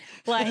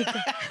like...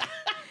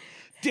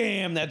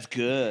 Damn, that's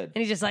good.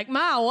 And he's just like,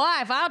 my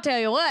wife, I'll tell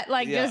you what.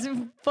 Like, just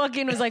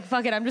fucking was like,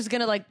 fuck it. I'm just going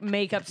to like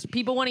make up.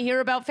 People want to hear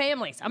about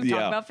families. I'm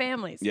talking about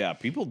families. Yeah,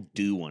 people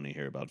do want to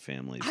hear about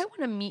families. I want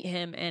to meet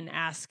him and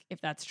ask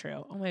if that's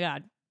true. Oh my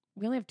God.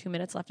 We only have 2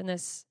 minutes left in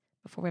this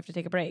before we have to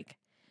take a break.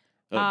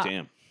 Oh,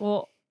 damn.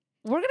 Well,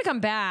 we're going to come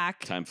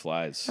back. Time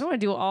flies. I don't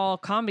want to do all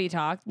comedy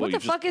talk. What the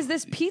fuck is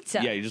this pizza?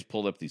 Yeah, you just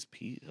pulled up these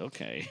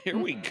Okay, here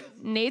we go.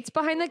 Nate's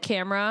behind the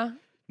camera.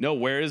 No,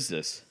 where is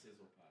this?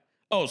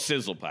 Oh,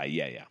 sizzle pie.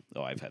 Yeah.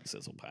 Oh, I've had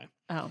sizzle pie.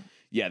 Oh.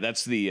 Yeah,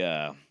 that's the,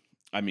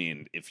 I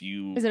mean, if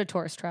you... Is it a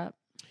tourist trap?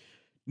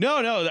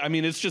 No. I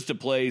mean, it's just a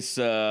place,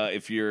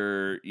 if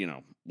you're,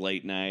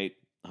 late night,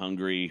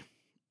 hungry,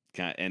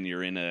 and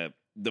you're in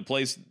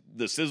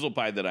the sizzle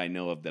pie that I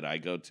know of that I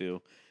go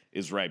to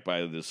is right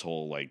by this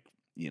whole,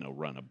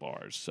 run of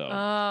bars.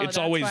 So it's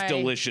always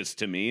delicious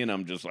to me, and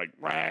I'm just like,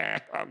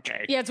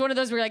 okay. Yeah, it's one of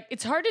those where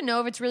it's hard to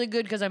know if it's really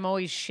good because I'm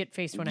always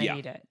shit-faced when I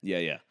eat it.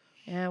 Yeah.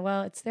 Yeah,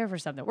 well, it's there for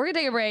something. We're going to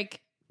take a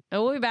break,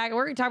 and we'll be back, and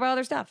we're going to talk about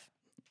other stuff.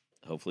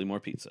 Hopefully more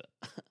pizza.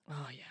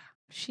 Oh, yeah.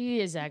 She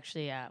is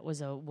actually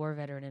was a war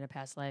veteran in a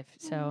past life.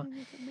 So,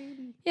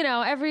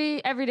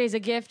 every day's a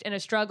gift and a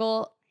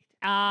struggle.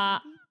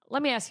 Let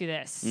me ask you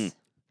this.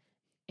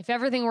 If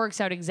everything works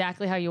out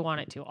exactly how you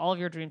want it to, all of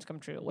your dreams come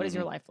true, what does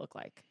your life look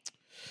like?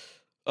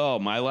 Oh,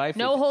 my life?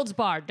 No holds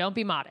barred. Don't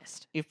be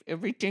modest. If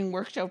everything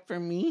works out for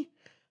me?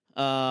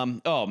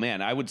 Oh,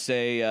 man, I would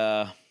say,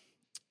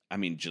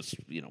 just,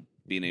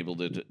 being able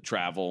to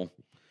travel,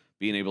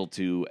 being able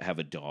to have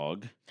a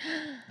dog,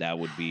 that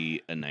would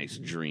be a nice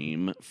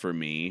dream for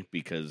me,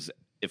 because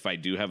if I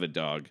do have a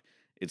dog,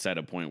 it's at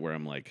a point where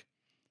I'm like,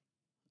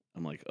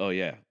 oh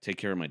yeah, take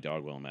care of my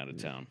dog while I'm out of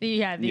town.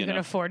 Yeah, you can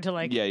afford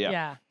to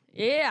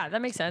Yeah,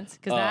 that makes sense,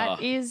 because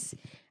that is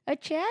a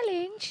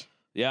challenge.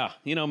 Yeah,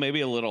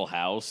 maybe a little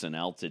house in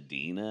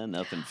Altadena,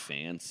 nothing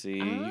fancy.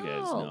 You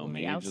guys know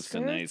me, just a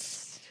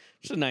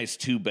nice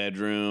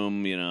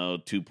 2-bedroom,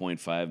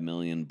 2.5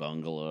 million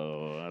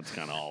bungalow. That's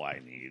kind of all I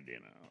need,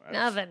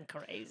 Nothing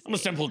crazy. I'm a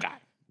simple guy.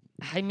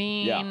 I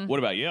mean, yeah. What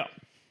about you? Oh,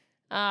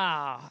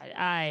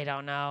 I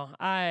don't know.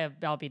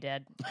 I'll be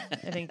dead. I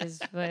think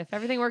if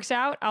everything works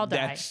out, I'll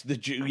die. That's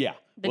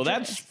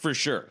that's for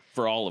sure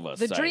for all of us.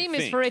 The dream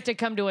is for it to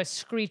come to a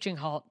screeching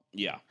halt.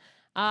 Yeah.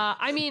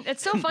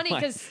 It's so funny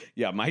because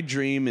my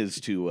dream is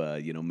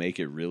to make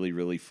it really,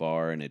 really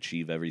far and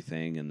achieve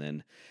everything, and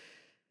then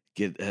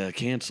get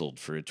canceled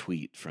for a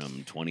tweet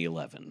from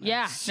 2011.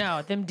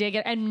 Them dig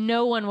it, and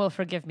no one will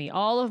forgive me.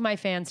 All of my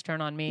fans turn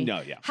on me.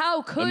 No, yeah.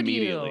 How could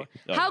you?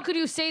 How could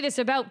you say this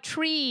about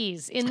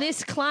trees in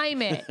this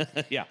climate?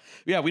 Yeah.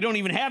 We don't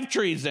even have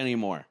trees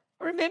anymore.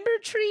 Remember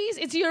trees?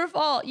 It's your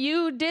fault.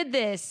 You did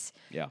this.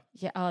 Yeah.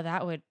 Yeah.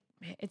 Oh,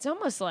 it's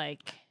almost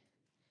like.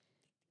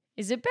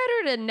 Is it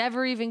better to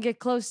never even get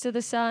close to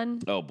the sun?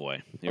 Oh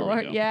boy. Here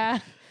we go. Yeah.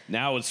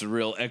 Now it's a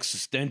real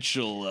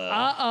existential...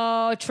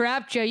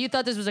 trapped you. You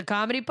thought this was a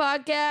comedy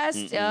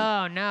podcast? Mm-mm.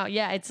 Oh, no.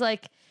 Yeah, it's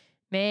like,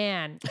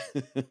 man,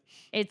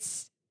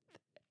 it's...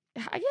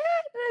 Yeah,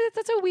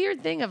 that's a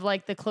weird thing of,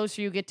 the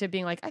closer you get to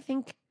being like, I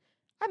think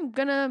I'm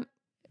gonna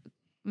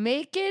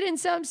make it in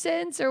some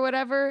sense or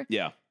whatever.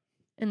 Yeah.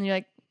 And you're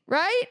like,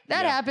 right?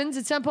 That happens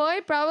at some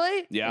point,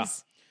 probably. Yeah.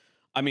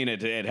 I mean,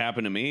 it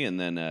happened to me, and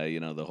then,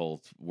 the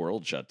whole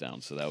world shut down,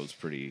 so that was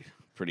pretty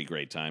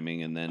great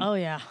timing. And then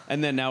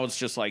and then now it's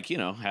just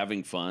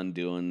having fun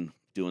doing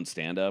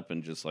stand up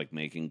and just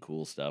making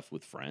cool stuff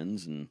with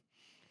friends and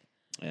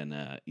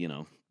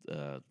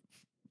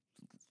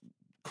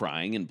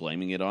crying and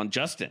blaming it on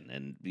Justin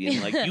and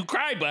being like, you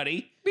cry,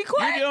 buddy, be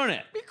quiet, you're doing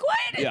it, be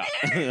quiet in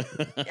there.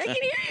 I can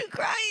hear you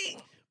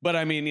crying. But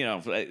I mean,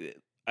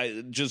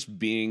 I just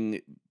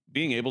being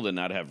able to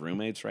not have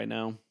roommates right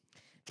now,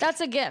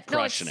 that's a gift.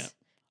 Crushing it.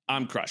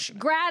 I'm crushing it.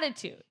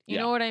 Gratitude. You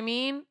know what I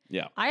mean?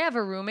 Yeah. I have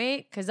a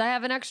roommate because I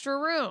have an extra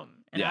room.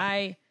 And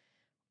I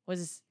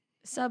was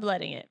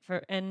subletting it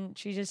and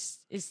she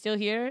just is still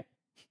here.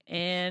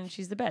 And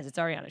she's the best. It's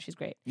Ariana. She's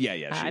great.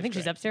 Yeah. I think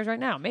she's upstairs right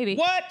now. Maybe.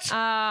 What?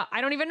 I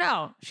don't even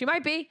know. She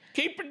might be.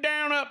 Keep her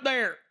down up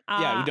there.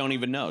 We don't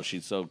even know.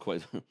 She's so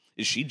quick.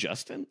 Is she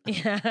Justin?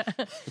 Yeah.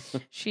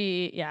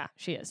 She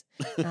is.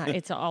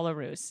 It's all a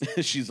ruse.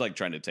 She's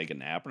trying to take a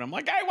nap. And I'm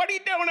like, hey, what are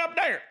you doing up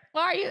there?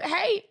 Why are you?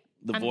 Hey.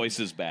 The voice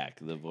is back.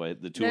 The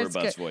tour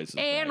bus voice is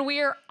back. And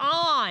we're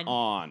on.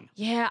 On.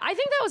 Yeah, I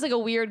think that was a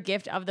weird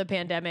gift of the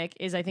pandemic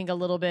is I think a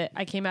little bit,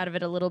 I came out of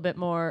it a little bit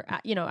more,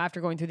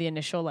 after going through the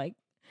initial,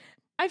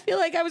 I feel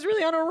like I was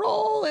really on a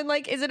roll and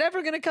is it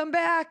ever going to come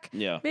back?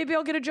 Yeah. Maybe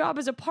I'll get a job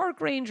as a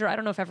park ranger. I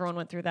don't know if everyone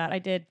went through that. I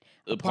did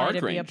apply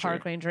to be a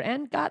park ranger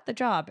and got the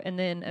job. And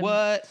then.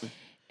 What?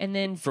 And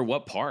then. For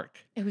what park?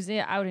 It was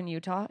out in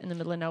Utah in the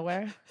middle of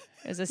nowhere.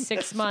 It was a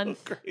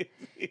 6-month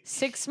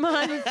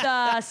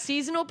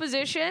seasonal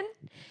position.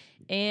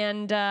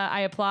 And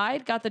I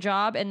applied, got the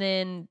job, and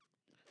then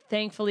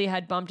thankfully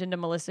had bumped into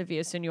Melissa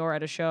Villasenor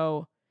at a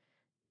show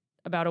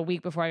about a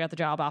week before I got the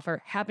job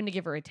offer. Happened to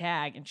give her a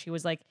tag, and she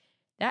was like,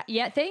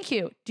 yeah, thank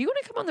you. Do you want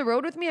to come on the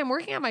road with me? I'm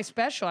working on my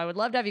special. I would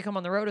love to have you come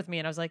on the road with me.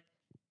 And I was like,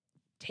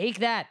 take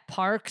that,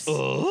 parks.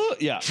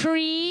 Yeah.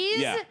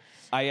 Trees. Yeah.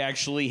 I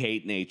actually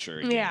hate nature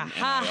again. Yeah. And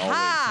I always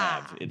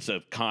have. It's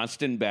a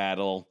constant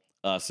battle,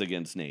 us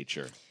against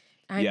nature.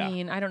 I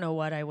mean, I don't know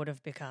what I would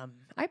have become.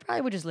 I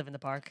probably would just live in the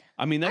park.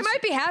 I mean, I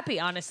might be happy,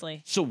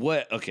 honestly. So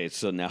what? Okay,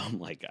 so now I'm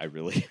I'm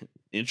really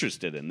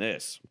interested in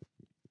this.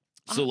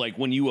 So like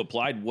when you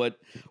applied, what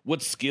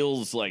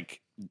skills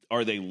like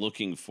are they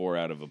looking for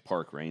out of a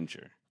park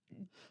ranger?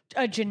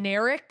 A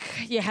generic,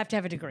 you have to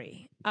have a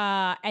degree.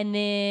 And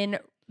then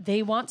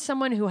they want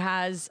someone who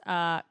has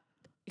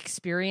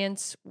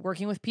experience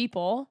working with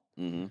people.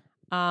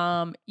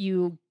 Mm-hmm.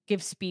 You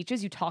give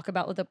speeches, you talk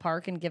about the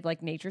park and give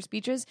like nature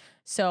speeches.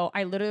 So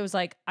I literally was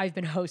like, I've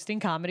been hosting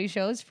comedy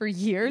shows for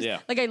years. Yeah.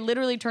 Like I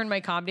literally turned my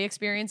comedy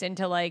experience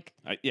into like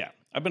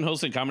I've been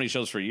hosting comedy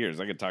shows for years.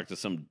 I could talk to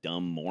some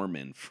dumb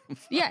Mormon from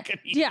yeah.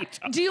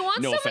 Utah. Do you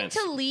want No someone offense.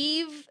 to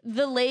leave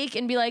the lake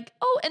and be like,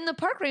 oh, and the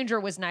park ranger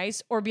was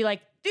nice, or be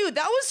like, dude,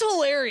 that was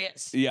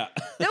hilarious. Yeah.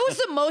 That was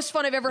the most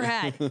fun I've ever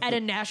had at a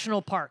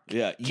national park.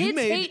 Yeah. Kids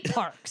hate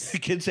parks.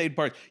 Kids hate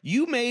parks.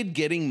 You made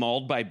getting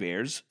mauled by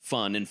bears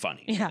fun and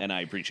funny. Yeah. And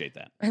I appreciate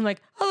that. I'm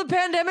like, oh, the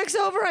pandemic's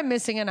over. I'm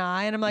missing an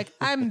eye. And I'm like,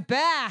 I'm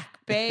back,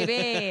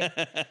 baby.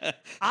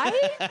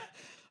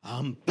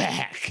 I'm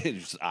back.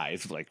 His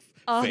eyes like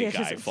Oh, fake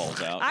yeah, eye falls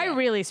out. I Yeah.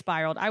 really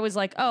spiraled. I was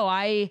like, oh,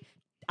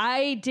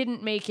 I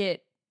didn't make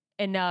it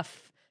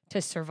enough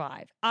to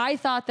survive. I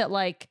thought that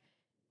like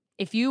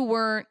if you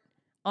weren't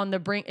on the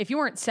brink, if you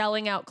weren't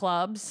selling out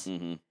clubs,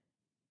 Mhm.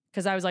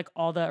 because I was like,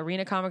 all the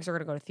arena comics are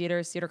going to go to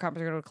theaters, theater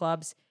comics are going to go to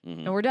clubs, Mhm.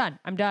 and we're done.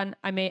 I'm done.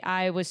 I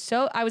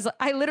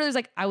literally was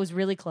like, I was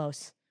really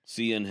close.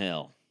 See you in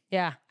hell.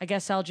 Yeah, I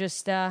guess I'll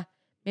just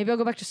maybe I'll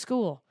go back to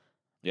school.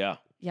 Yeah.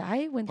 Yeah,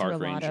 I went Park through a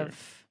ranger.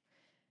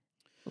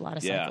 lot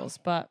of Yeah. cycles,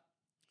 but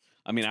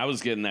I mean, I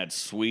was getting that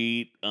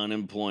sweet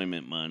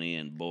unemployment money,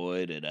 and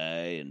boy, did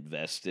I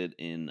invest it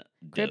in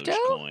Crypto?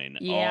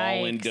 Dogecoin.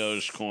 All in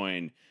Yikes.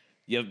 Dogecoin.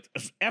 You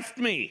effed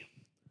me.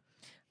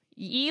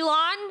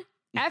 Elon,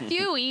 F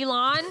you,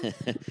 Elon.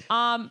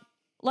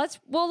 Let's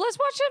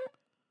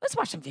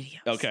watch some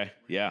videos. Okay.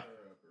 Yeah.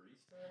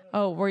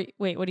 Oh, wait,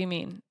 what do you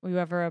mean? Were you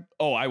ever a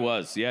Oh, I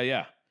was. Yeah.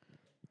 Yeah.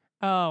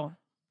 oh.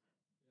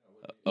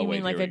 Oh, You wait,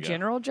 mean like here a we go.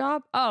 general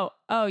job?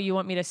 Oh, you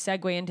want me to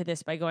segue into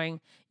this by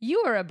going,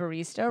 you were a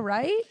barista,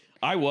 right?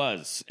 I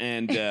was.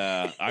 And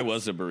I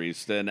was a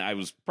barista, and I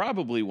was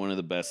probably one of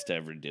the best to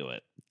ever do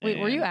it. Wait,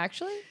 were you And,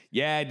 actually?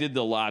 Yeah, I did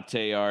the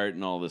latte art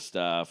and all this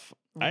stuff.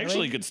 I Really?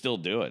 actually could still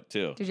do it,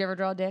 too. Did you ever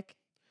draw a dick?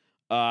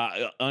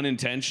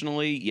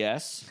 Unintentionally,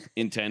 yes.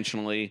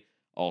 Intentionally,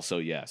 also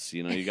yes.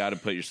 You know, you got to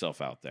put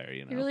yourself out there,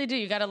 you know. You really do.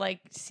 You got to like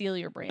seal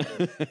your brand.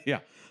 Yeah.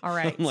 All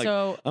right. I'm like,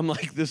 So I'm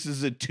like, this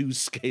is a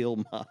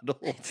 2-scale model.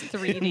 it's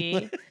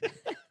 3D.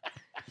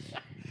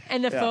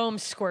 And the Yeah. foam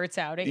squirts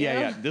out at you.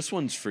 Yeah. This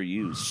one's for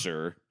you,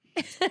 sir.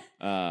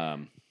 All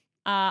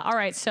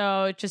right.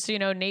 So just so you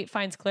know, Nate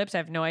finds clips. I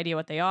have no idea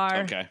what they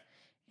are. Okay.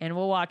 And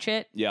we'll watch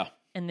it. Yeah.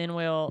 And then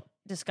we'll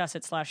discuss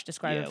it /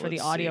 describe Yeah, it for the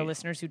let's audio see.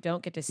 listeners who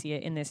don't get to see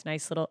it in this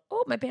nice little,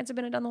 oh, my pants have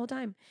been undone the whole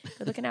time.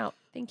 Good looking out.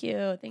 Thank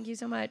you. Thank you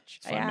so much.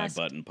 It's fine, my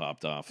button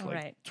popped off All like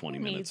right. 20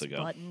 Who minutes needs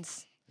ago.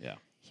 Buttons. Yeah.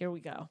 Here we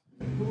go.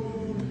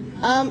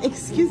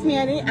 Excuse me,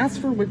 I didn't ask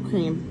for whipped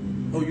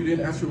cream. Oh, you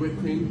didn't ask for whipped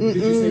cream? Did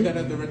you say that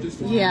at the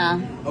register? Yeah.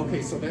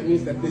 Okay, so that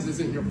means that this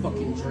isn't your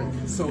fucking drink.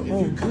 So if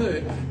you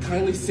could,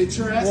 kindly sit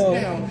your ass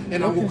down,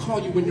 and I will call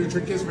you when your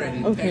drink is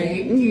ready.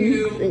 Okay. Thank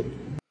you.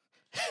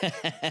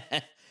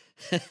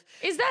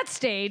 Is that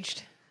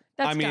staged?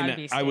 That's I gotta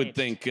be mean, staged. I would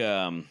think,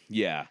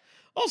 yeah.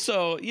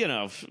 Also, you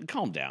know,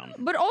 calm down.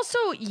 But also,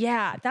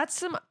 yeah, that's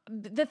some.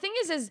 The thing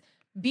is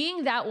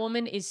being that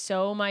woman is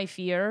so my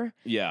fear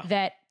Yeah.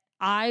 that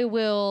I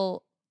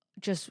will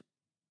just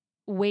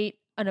wait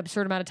an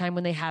absurd amount of time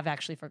when they have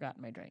actually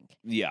forgotten my drink.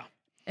 Yeah.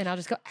 And I'll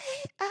just go,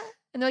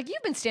 and they're like,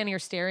 you've been standing here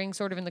staring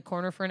sort of in the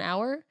corner for an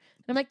hour. And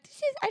I'm like,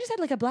 I just had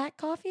like a black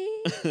coffee.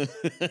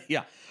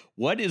 Yeah.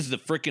 What is the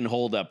freaking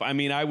holdup? I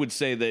mean, I would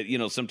say that, you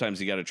know,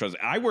 sometimes you got to trust.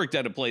 I worked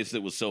at a place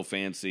that was so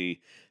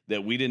fancy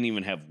that we didn't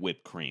even have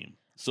whipped cream.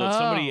 So if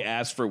somebody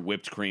asked for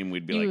whipped cream,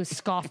 we'd be You like,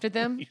 scoffed at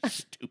them. you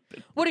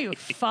stupid. What are you,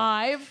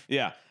 5?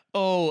 Yeah.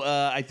 Oh,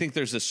 I think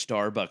there's a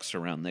Starbucks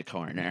around the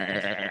corner.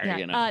 Yeah.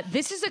 You know?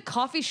 This is a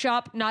coffee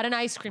shop, not an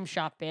ice cream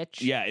shop,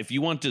 bitch. Yeah. If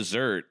you want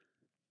dessert,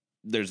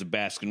 there's a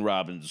Baskin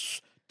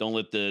Robbins. Don't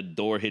let the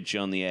door hit you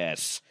on the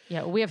ass.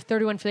 Yeah, we have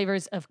 31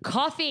 flavors of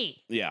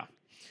coffee. Yeah.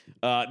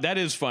 That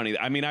is funny.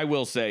 I mean, I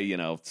will say, you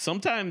know,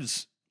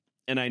 sometimes,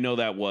 and I know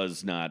that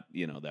was not,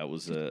 you know, that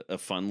was a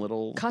fun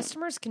little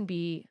Customers can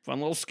be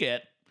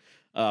skit.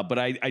 But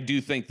I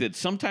do think that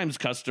sometimes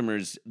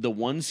customers, the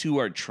ones who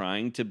are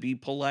trying to be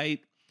polite,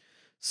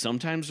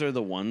 sometimes are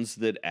the ones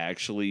that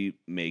actually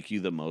make you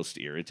the most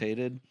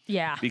irritated.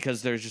 yeah.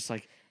 Because they're just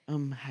like,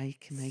 hi,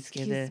 can I get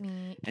Excuse a...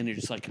 me. And you're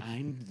just like,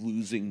 I'm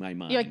losing my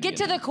mind. You're like, get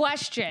you to know? the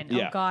question.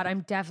 Yeah. Oh God,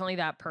 I'm definitely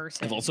that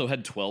person. I've also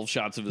had 12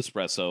 shots of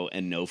espresso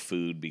and no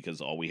food because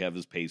all we have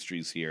is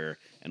pastries here,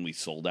 and we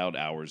sold out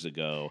hours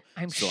ago.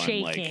 I'm so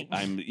shaking.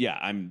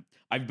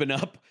 I've been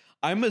up.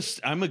 I'm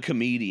a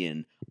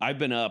comedian. I've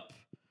been up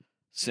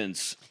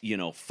since,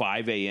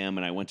 5 a.m.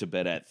 and I went to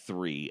bed at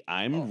 3.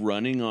 I'm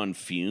running on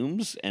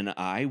fumes and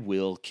I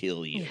will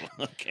kill you.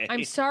 Yeah. Okay.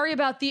 I'm sorry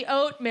about the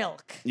oat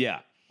milk.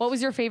 Yeah. What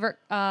was your favorite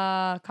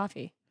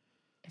coffee?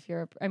 If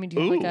you're, do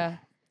you have like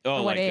a?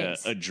 Oh, or what like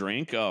is? a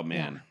drink? Oh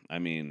man. Yeah. I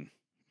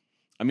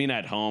mean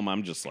at home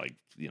I'm just like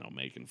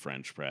making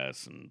French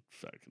press and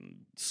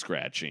fucking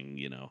scratching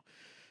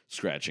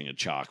a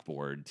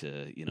chalkboard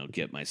to,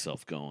 get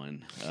myself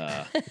going.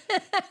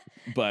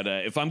 But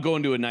if I'm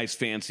going to a nice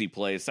fancy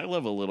place, I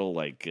love a little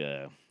like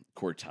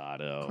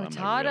cortado.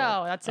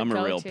 That's a I'm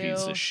a real go-to.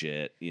 piece of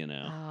shit,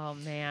 Oh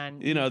man.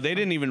 They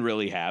didn't even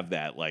really have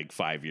that like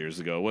 5 years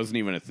ago. It wasn't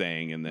even a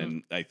thing. And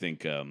then I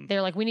think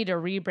They're like, we need to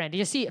rebrand.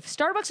 You see, if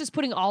Starbucks is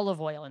putting olive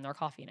oil in their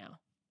coffee now.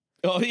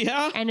 Oh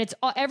yeah. And it's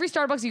every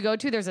Starbucks you go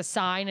to, there's a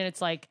sign and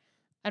it's like,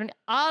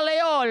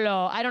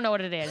 Aleolo. I don't know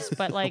what it is,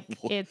 but like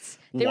they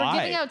were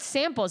giving out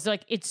samples. They're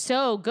like, it's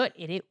so good.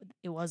 It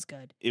was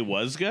good. It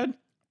was good?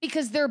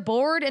 Because they're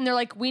bored and they're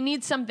like, we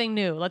need something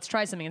new. Let's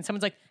try something. And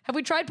someone's like, have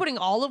we tried putting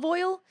olive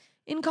oil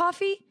in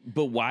coffee?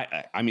 But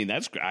why? I mean,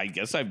 I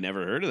guess I've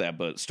never heard of that,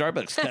 but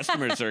Starbucks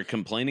customers are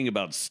complaining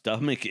about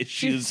stomach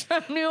issues.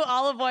 From new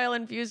olive oil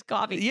infused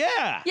coffee.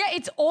 Yeah. Yeah,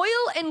 it's oil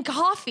and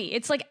coffee.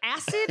 It's like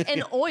acid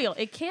and oil.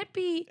 It can't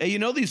be. Hey,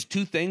 these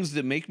two things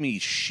that make me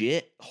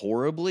shit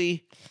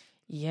horribly?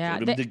 Yeah.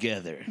 Put them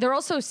together. They're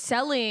also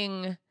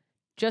selling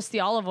just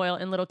the olive oil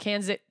in little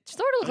cans that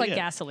sort of look like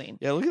gasoline.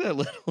 Yeah, look at that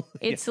little.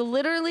 It's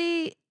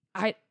literally,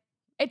 to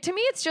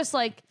me, it's just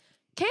like,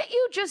 can't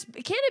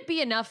it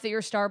be enough that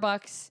you're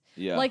Starbucks?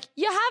 Yeah. Like,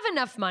 you have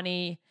enough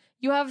money.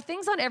 You have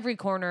things on every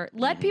corner.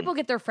 Let people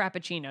get their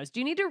Frappuccinos. Do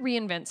you need to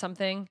reinvent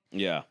something?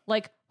 Yeah.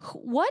 Like,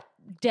 what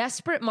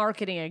desperate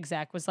marketing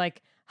exec was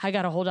like, I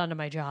got to hold on to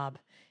my job?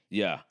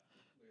 Yeah.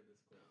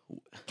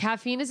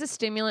 Caffeine is a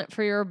stimulant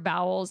for your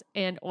bowels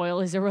and oil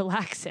is a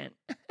relaxant.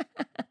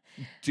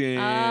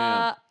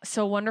 Damn.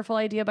 So wonderful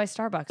idea by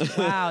Starbucks.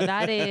 Wow,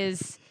 that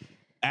is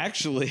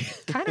actually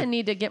kind of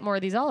need to get more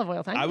of these olive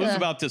oil. I was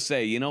about to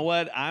say, you know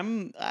what?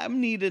 I'm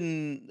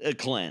needing a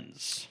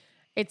cleanse.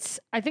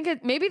 I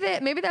think maybe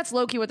that's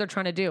low key what they're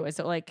trying to do. Is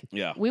that like,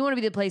 we want to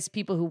be the place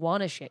people who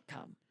want to shit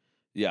come.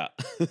 Yeah.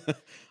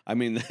 I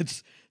mean,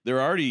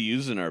 they're already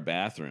using our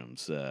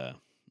bathrooms. I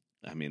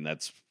mean,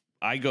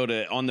 I go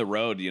to on the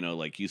road,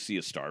 like you see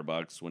a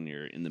Starbucks when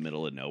you're in the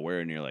middle of nowhere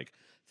and you're like,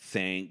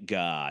 thank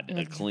God,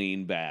 a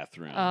clean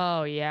bathroom.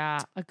 Oh, yeah.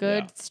 A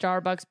good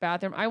Starbucks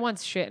bathroom. I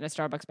once shit in a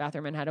Starbucks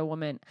bathroom and had a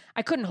woman.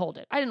 I couldn't hold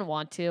it. I didn't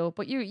want to,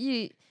 but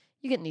you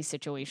get in these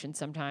situations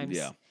sometimes.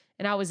 Yeah.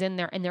 And I was in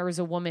there and there was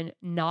a woman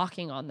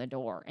knocking on the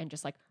door and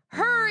just like,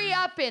 hurry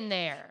up in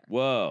there.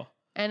 Whoa.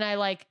 And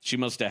I she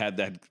must have had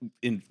that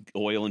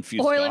oil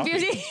infused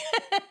infusing.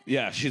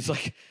 Yeah. She's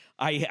like,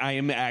 I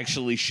am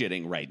actually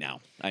shitting right now.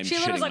 She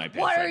shitting was my like, pants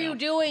what are right you now.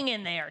 doing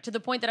in there? To the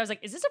point that I was like,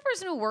 is this a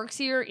person who works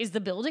here? Is the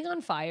building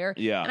on fire?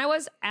 Yeah. And I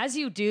was, as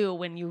you do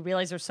when you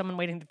realize there's someone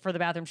waiting for the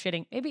bathroom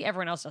shitting, maybe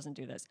everyone else doesn't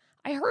do this.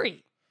 I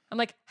hurry. I'm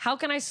like, how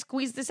can I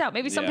squeeze this out?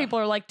 Maybe some people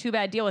are like, too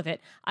bad, deal with it.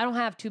 I don't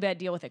have too bad,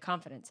 deal with it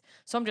confidence.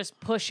 So I'm just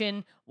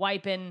pushing,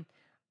 wiping.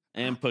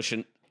 And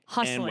pushing.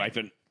 Hustling. And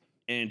wiping.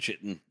 And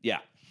shitting. Yeah.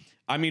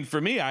 I mean, for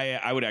me,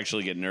 I would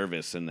actually get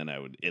nervous and then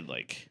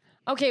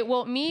Okay,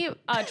 well, me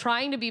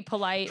trying to be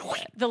polite,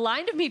 the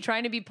line of me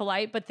trying to be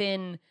polite, but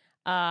then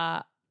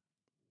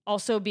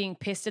also being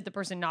pissed at the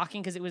person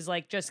knocking because it was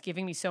like just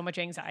giving me so much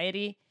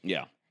anxiety.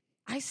 Yeah.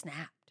 I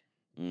snapped.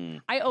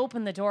 I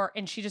opened the door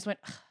and she just went,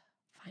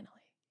 finally,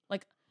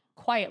 like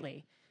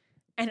quietly.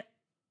 And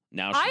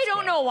now I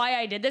don't know why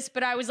I did this,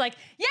 but I was like,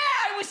 yeah,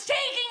 I was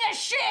taking a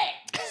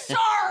shit.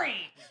 Sorry.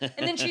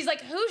 And then she's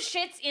like, who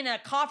shits in a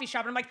coffee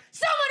shop? And I'm like,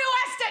 someone who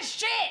has to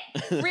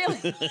shit.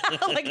 Really?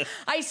 Like,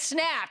 I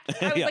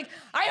snapped. I was like,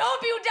 I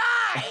hope you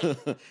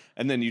die.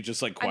 And then you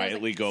just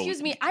quietly go.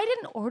 Excuse me, I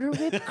didn't order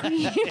whipped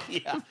cream.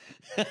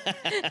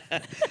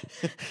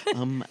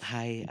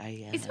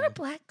 Hi. Is there a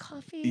black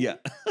coffee? Yeah.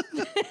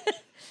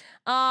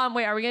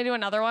 Wait, are we gonna do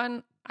another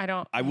one?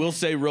 I will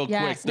say real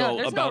quick though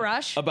there's no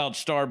rush. about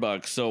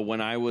Starbucks. So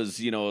when I was,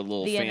 a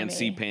little The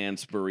fancy enemy.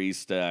 pants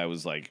barista, I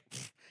was like,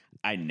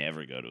 I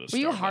never go to a Starbucks. Were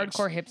you a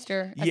hardcore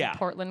hipster as a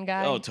Portland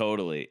guy? Oh,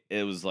 totally.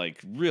 It was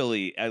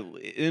really,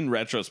 in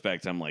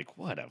retrospect, I'm like,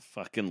 what a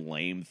fucking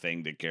lame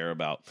thing to care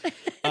about.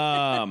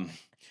 But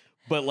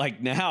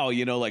now,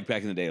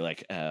 back in the day,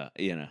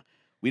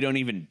 we don't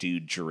even do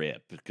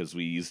drip because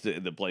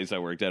the place I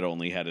worked at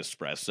only had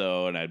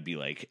espresso, and I'd be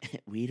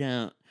like, we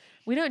don't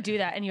do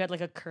that. And you had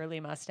a curly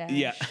mustache.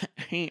 Yeah.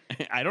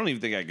 I don't even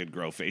think I could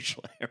grow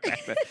facial hair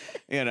back then.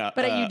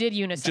 But you did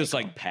unicycle.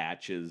 Just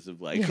patches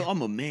of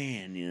I'm a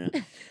man,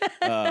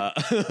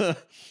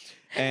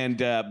 And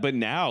but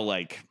now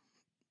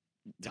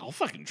I'll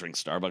fucking drink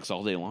Starbucks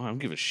all day long. I don't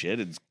give a shit.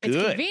 It's good.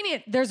 It's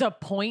convenient. There's a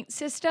point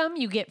system.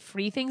 You get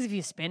free things if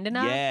you spend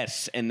enough.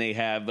 Yes, and they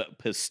have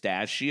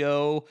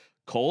pistachio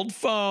cold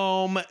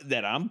foam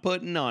that I'm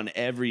putting on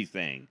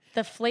everything.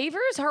 The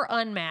flavors are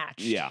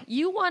unmatched. Yeah.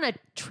 You want a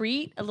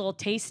treat, a little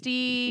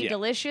tasty,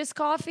 delicious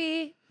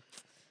coffee.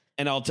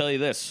 And I'll tell you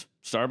this,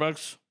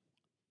 Starbucks,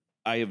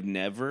 I have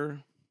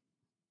never,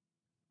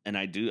 and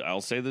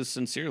I'll say this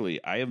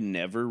sincerely, I have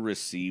never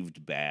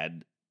received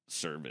bad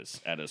service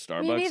at a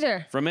Starbucks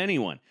neither. from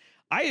anyone.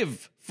 I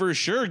have for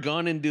sure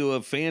gone into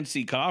a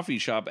fancy coffee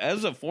shop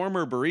as a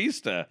former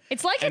barista.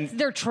 It's like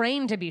they're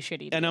trained to be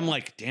shitty. And I'm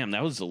like, damn,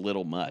 that was a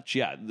little much.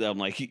 Yeah. I'm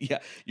like, yeah,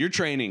 your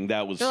training,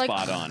 that was They're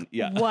spot like, on.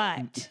 Yeah.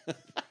 What?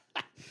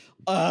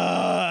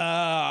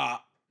 I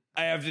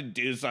have to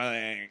do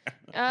something.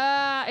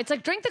 It's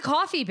like, drink the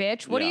coffee,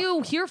 bitch. What are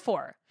you here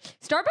for?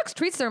 Starbucks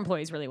treats their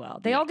employees really well.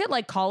 They all get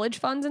like college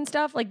funds and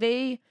stuff. Like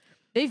they've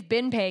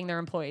been paying their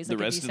employees like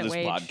the a rest of decent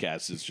this wage.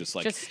 podcast is just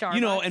like, Just you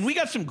know, Starbucks. and we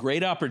got some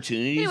great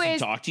opportunities Anyways,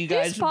 to talk to you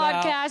guys this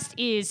about. podcast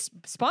is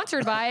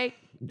sponsored by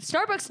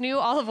Starbucks new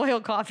olive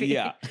oil coffee.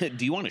 Yeah.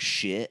 Do you want to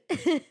shit?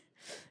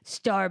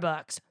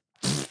 Starbucks.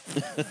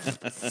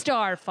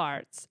 Star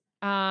farts.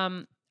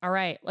 All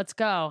right, let's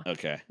go.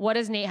 Okay. What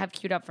does Nate have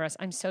queued up for us?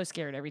 I'm so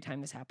scared every time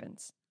this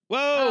happens.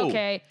 Whow.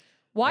 Okay.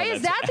 Why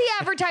is that the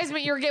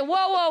advertisement you're getting?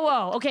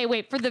 Whoa. Okay,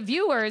 wait. For the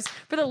viewers,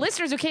 for the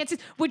listeners who can't see,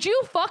 would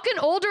you fucking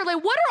older?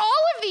 Like, what are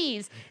all of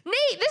these?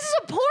 Nate, this is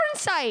a porn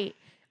site.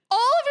 All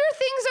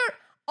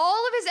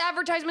of his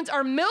advertisements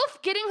are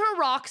MILF getting her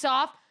rocks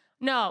off.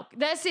 No,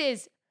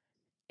 is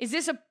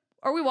this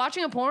are we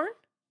watching a porn?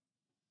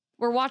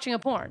 We're watching a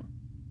porn.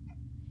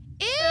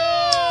 Ew!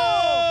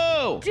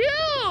 Oh!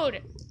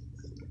 Dude!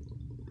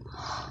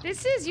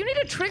 You need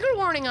a trigger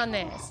warning on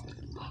this.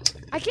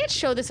 I can't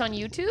show this on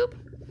YouTube.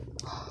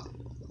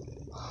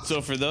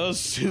 So for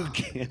those who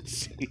can't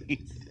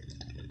see,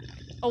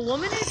 A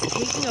woman is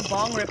taking a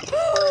bong rip.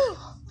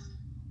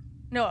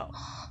 No.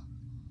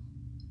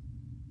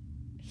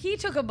 He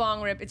took a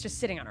bong rip. It's just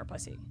sitting on her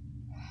pussy.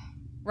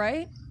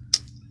 Right?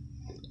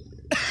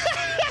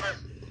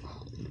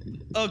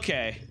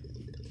 okay.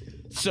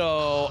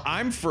 So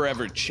I'm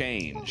forever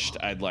changed.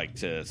 I'd like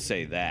to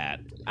say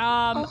that.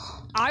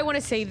 I want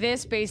to say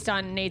this based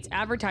on Nate's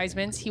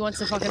advertisements. He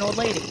wants a fucking old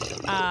lady.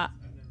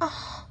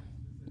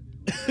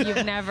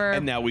 You've never.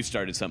 And now we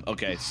started some.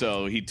 Okay,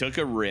 so he took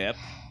a rip.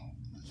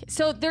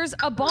 So there's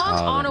a bong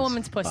on a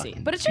woman's pussy,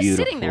 but it's just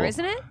sitting there,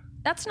 isn't it?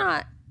 That's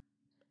not.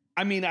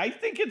 I mean, I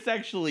think it's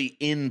actually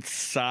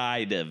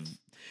inside of,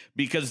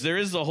 because there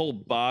is a whole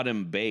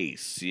bottom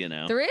base, you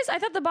know? There is? I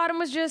thought the bottom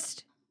was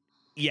just.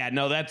 Yeah,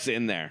 no, that's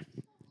in there.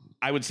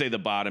 I would say the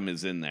bottom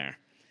is in there.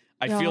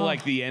 I feel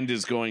like the end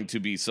is going to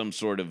be some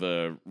sort of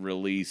a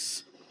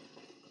release.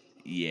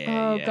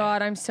 Yeah. Oh,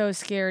 God, I'm so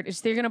scared.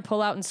 Is they're going to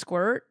pull out and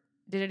squirt?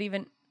 Did it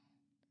even.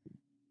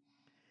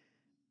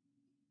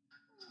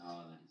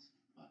 Oh, that's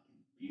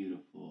fucking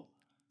beautiful.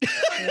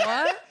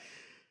 What?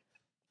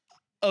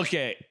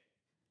 Okay.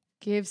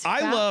 Gibbs. I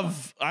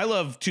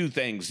love two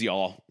things,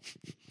 y'all.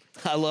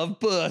 I love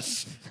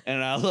puss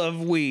and I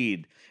love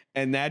weed.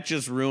 And that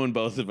just ruined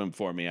both of them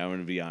for me. I'm going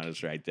to be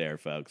honest right there,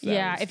 folks.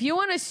 If you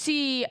want to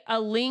see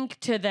a link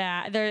to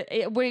that,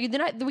 we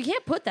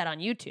can't put that on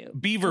YouTube.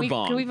 Beaver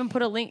bong. Can we even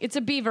put a link? It's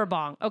a beaver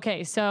bong.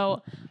 Okay,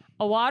 so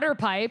a water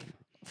pipe,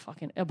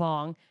 fucking a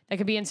bong, that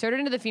could be inserted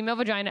into the female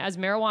vagina as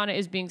marijuana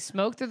is being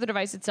smoked through the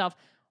device itself,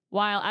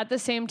 while at the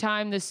same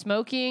time the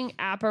smoking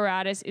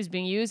apparatus is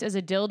being used as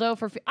a dildo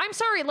for. I'm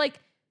sorry, like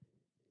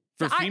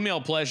for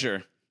female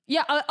pleasure.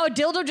 Yeah, a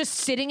dildo just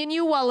sitting in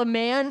you while a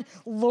man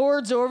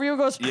lords over you and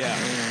goes, yeah.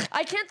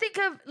 I can't think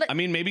of. I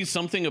mean, maybe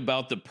something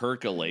about the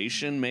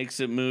percolation makes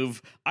it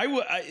move.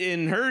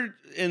 In her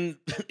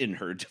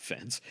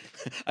defense,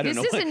 I don't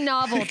know. This is a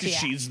novelty.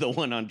 She's the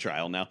one on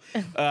trial now.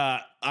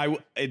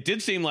 It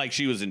did seem like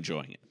she was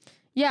enjoying it.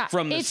 Yeah,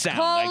 from the it's sound,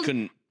 called I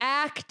couldn't.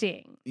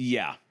 Acting.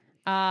 Yeah.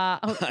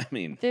 I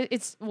mean,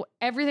 it's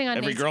everything on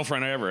every Nate's,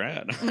 girlfriend I ever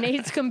had.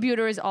 Nate's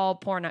computer is all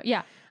porn out.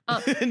 Yeah.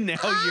 Now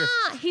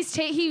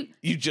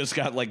you just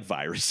got like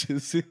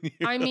viruses.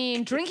 I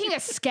mean, drinking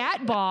a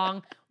scat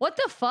bong. What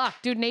the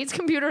fuck, dude? Nate's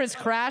computer is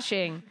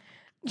crashing.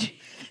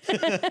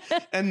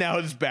 And now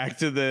it's back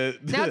to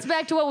now it's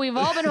back to what we've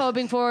all been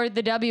hoping for: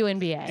 the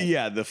WNBA.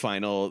 Yeah, the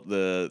final,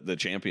 the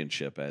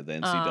championship, the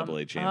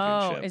NCAA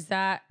championship. Oh, is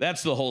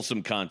that's the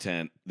wholesome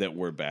content that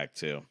we're back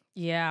to?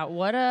 Yeah.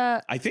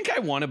 I think I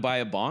want to buy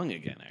a bong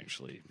again.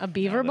 Actually, a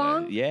beaver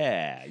bong.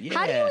 Yeah.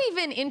 How do you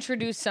even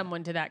introduce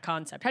someone to that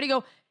concept? How do you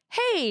go?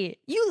 Hey,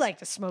 you like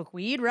to smoke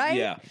weed, right?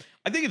 Yeah.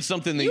 I think it's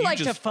something that you like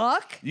to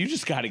fuck. You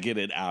just got to get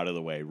it out of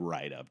the way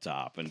right up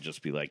top and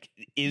just be like,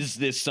 is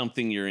this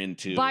something you're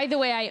into? By the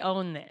way, I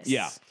own this.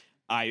 Yeah.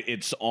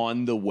 It's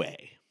on the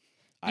way.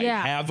 I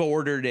have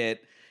ordered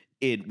it.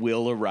 It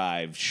will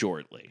arrive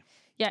shortly.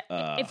 Yeah.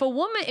 If a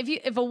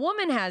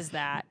woman has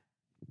that,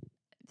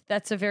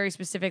 that's a very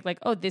specific, like,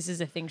 oh, this is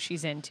a thing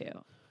she's into.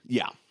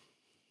 Yeah.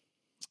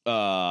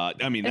 I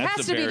mean, it that's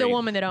has to be the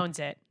woman that owns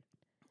it.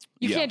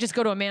 You can't just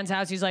go to a man's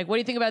house. He's like, what do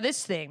you think about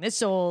this thing?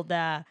 This old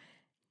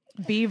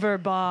beaver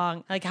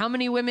bong. Like, how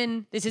many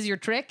women? This is your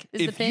trick?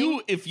 Is the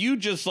thing? If you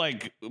just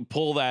like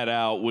pull that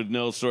out with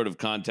no sort of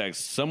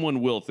context,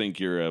 someone will think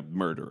you're a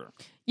murderer.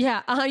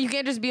 Yeah. You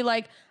can't just be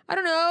like, I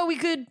don't know.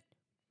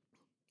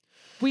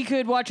 We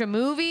could watch a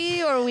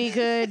movie, or we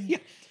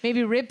could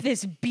maybe rip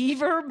this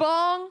beaver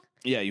bong.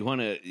 Yeah, you want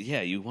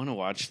to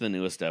watch the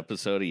newest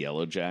episode of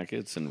Yellow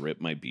Jackets and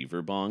rip my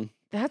beaver bong?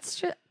 That's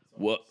just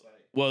what.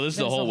 Well, this is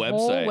the whole website.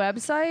 Whole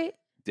website?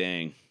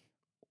 Dang.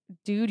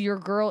 Dude, your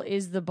girl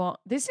is the bong.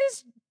 This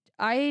is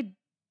I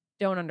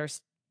don't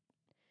understand.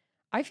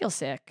 I feel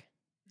sick.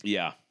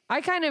 Yeah.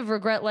 I kind of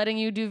regret letting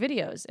you do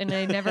videos, and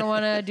I never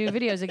want to do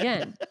videos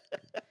again.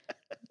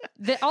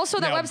 Also,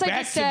 that Now, website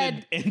back just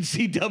said to the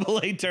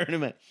NCAA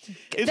tournament.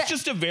 It's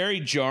just a very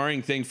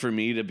jarring thing for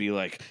me to be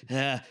like,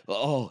 yeah.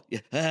 a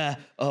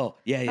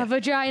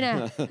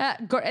vagina.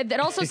 It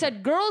also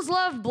said girls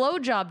love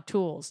blowjob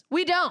tools.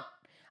 We don't.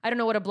 I don't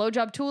know what a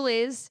blowjob tool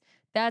is.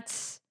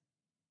 That's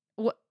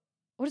what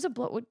is a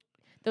blow?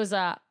 Those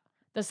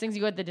things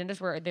you go at the dentist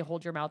where they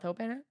hold your mouth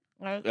open.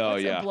 Oh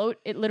yeah.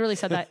 It literally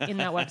said that in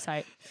that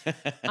website.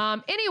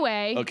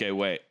 Anyway. Okay,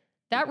 wait.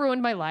 That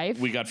ruined my life.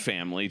 We got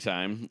family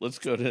time. Let's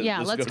go to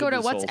let's go to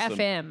this what's wholesome-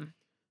 FM.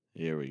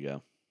 Here we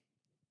go.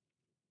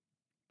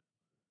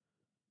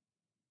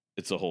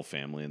 It's a whole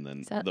family, and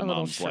then that the a little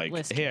mom's like,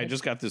 shirtless "Hey, I kid?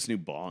 just got this new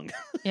bong."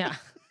 Yeah.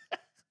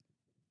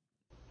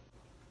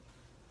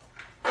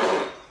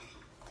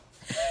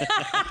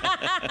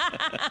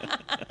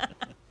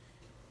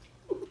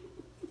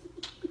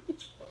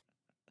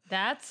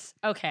 That's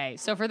okay.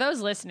 So for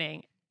those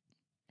listening,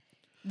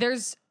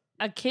 there's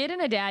a kid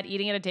and a dad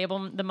eating at a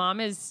table. The mom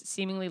is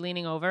seemingly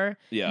leaning over.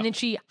 Yeah. And then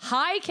she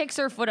high kicks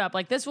her foot up.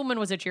 Like, this woman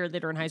was a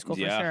cheerleader in high school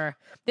for Yeah. sure.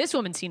 This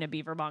woman's seen a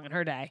beaver bong in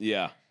her day.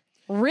 Yeah,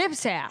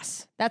 Rips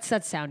ass. That's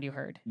that sound you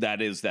heard.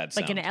 that is that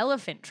sound. Like an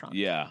elephant trunk.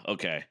 Yeah.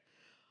 Okay.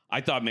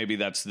 I thought maybe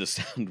that's the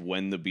sound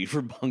when the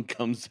beaver bong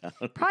comes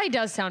out. Probably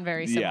does sound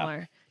very Yeah.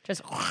 similar.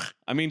 Just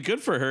I mean,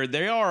 good for her.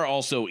 They are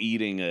also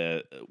eating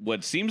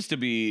what seems to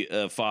be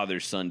a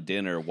father-son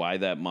dinner. Why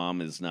that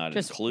mom is not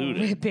just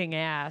included? ripping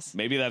ass.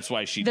 Maybe that's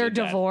why They're did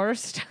that.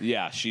 divorced.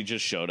 Yeah, she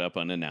just showed up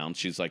unannounced.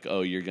 She's like,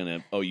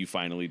 you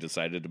finally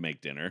decided to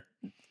make dinner.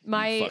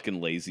 My You fucking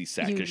lazy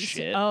sack of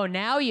shit. Oh,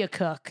 now you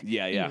cook.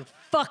 Yeah, yeah. You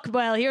fuck.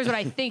 Well, here's what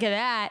I think of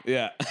that.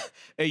 Yeah.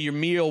 Hey, your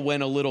meal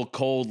went a little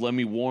cold. Let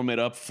me warm it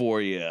up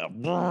for you.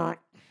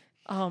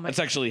 Oh my. That's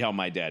actually how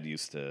my dad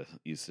used to.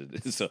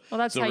 So, Well,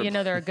 that's so how you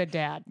know they're a good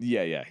dad.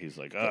 Yeah, yeah. He's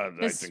like, I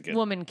This think it.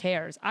 woman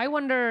cares. I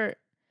wonder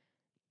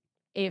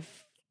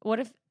what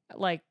if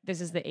like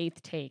this is the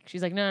 8th take?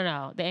 She's like,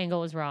 no, the angle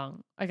was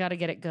wrong. I got to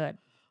get it good.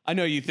 I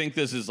know you think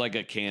this is like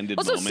a candid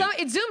Also, moment.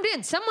 it zoomed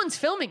in. Someone's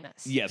filming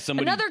this. Yeah,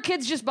 somebody. Another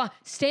kid's just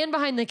stand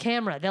behind the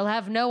camera. They'll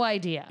have no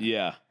idea.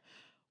 Yeah.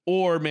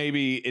 Or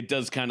maybe it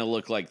does kind of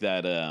look like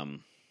that,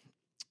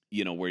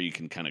 where you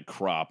can kind of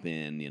crop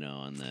in,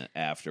 on the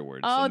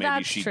afterwards. Oh, so maybe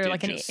that's she true. did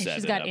Like just set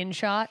she's it got up. in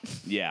shot.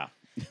 Yeah.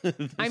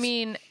 I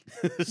mean,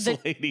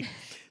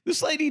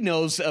 this lady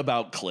knows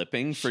about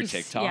clipping for She's-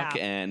 TikTok,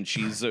 yeah. and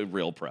she's a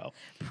real pro.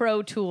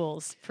 Pro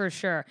tools for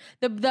sure.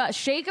 The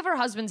shake of her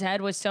husband's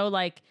head was so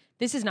like,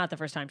 this is not the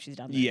first time she's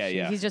done this. Yeah,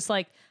 yeah. He's just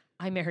like,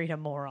 I married a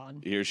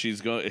moron. Here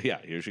she's going. Yeah,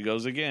 here she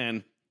goes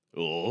again.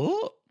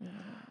 Oh.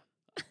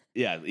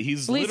 Yeah,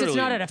 he's At least literally. it's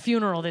not at a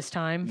funeral this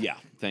time. Yeah,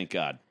 thank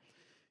God.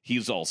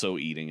 He's also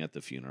eating at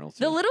the funeral.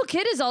 Too. The little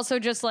kid is also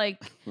just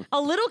like,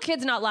 a little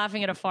kid's not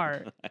laughing at a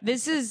fart.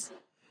 This is.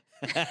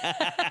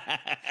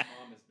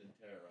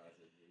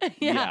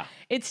 Yeah.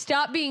 It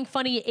stopped being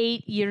funny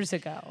 8 years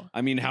ago.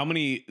 I mean, how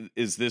many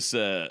is this?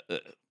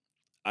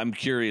 I'm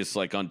curious.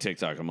 Like on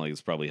TikTok, I'm like,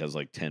 this probably has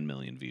like 10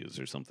 million views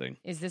or something.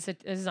 This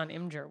is on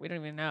Imgur. We don't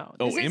even know.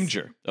 Oh, This is-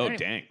 Imgur. I Oh, don't-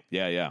 dang.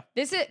 Yeah, yeah.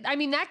 I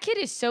mean, that kid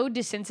is so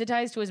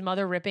desensitized to his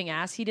mother ripping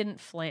ass, he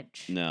didn't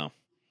flinch. No.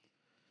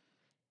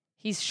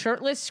 He's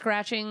shirtless,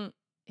 scratching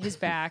his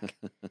back.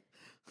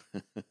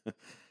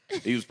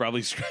 He was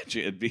probably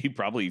scratching. He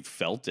probably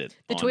felt it.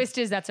 The twist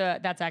is that's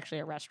actually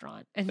a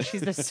restaurant, and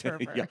she's the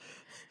server. Yeah.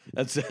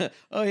 That's.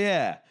 Oh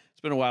yeah. It's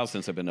been a while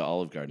since I've been to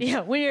Olive Garden. Yeah,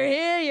 when you're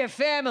here, you're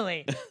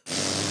family.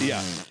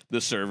 Yeah.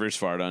 The servers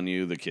fart on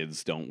you. The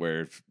kids don't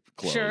wear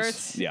clothes.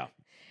 Shirts. Yeah.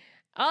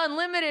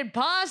 Unlimited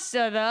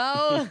pasta,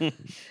 though.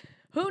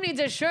 Who needs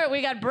a shirt?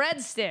 We got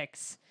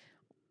breadsticks.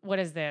 What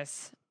is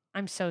this?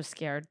 I'm so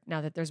scared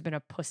now that there's been a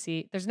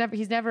pussy.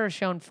 He's never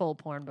shown full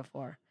porn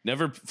before.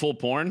 Never full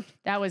porn.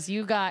 That was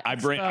you got. I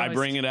bring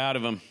exposed. it out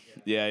of him.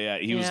 Yeah, yeah.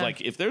 He was Yeah.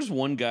 like, if there's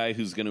one guy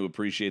who's going to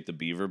appreciate the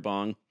Beaver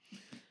bong,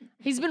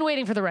 He's been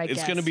waiting for the right. it's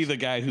guest. going to be the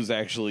guy who's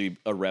actually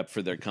a rep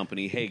for their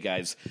company. Hey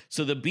guys,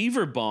 so the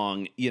Beaver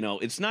bong,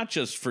 it's not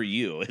just for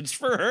you; it's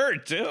for her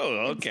too.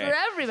 Okay, for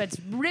everybody. It's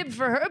ribbed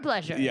for her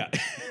pleasure. yeah,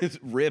 it's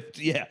ripped.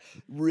 Yeah,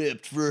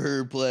 ripped for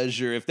her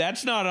pleasure. If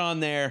that's not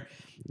on there,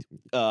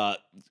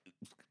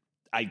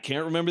 I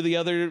can't remember the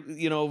other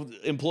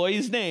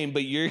employee's name,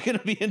 but you're going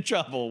to be in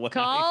trouble.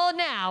 Call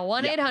now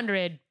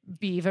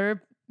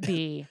 1-800-BEAVER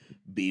B.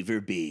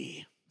 Beaver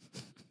B.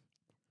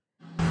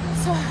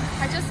 So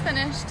I just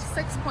finished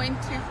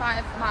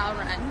 6.25-mile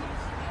run.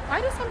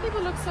 Why do some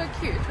people look so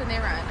cute when they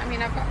run? I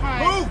mean, I've got my...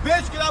 Move,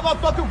 bitch! Get out of my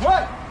fucking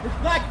way! It's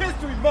Black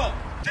History Month!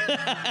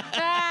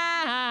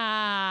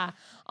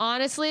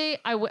 Honestly,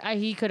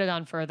 he could have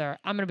gone further.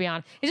 I'm going to be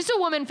honest. It's just a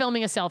woman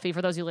filming a selfie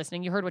for those of you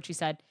listening. You heard what she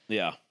said.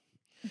 Yeah.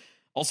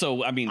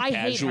 Also, I mean, I hate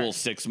her. casual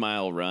 6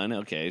 mile run.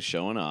 Okay,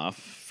 showing off.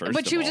 First,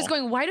 But she of was just all.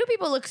 going, why do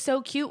people look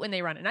so cute when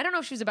they run? And I don't know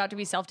if she was about to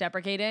be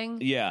self-deprecating.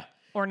 Yeah.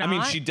 Or I mean,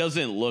 not. she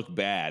doesn't look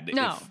bad.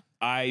 No.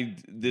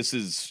 This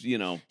is, She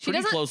pretty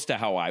doesn't- close to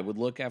how I would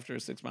look after a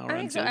 6-mile I run.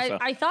 think so. too, so.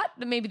 I thought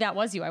that maybe that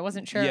was you. I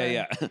wasn't sure.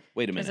 Yeah.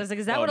 Wait a minute. I was like,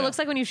 is that what it looks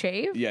like when you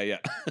shave? Yeah.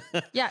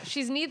 Yeah,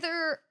 she's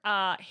neither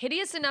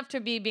hideous enough to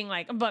be being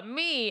like, but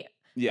me.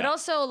 Yeah. But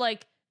also,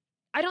 like,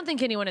 I don't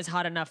think anyone is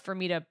hot enough for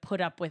me to put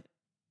up with,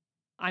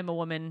 I'm a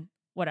woman,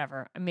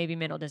 whatever. Maybe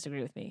men will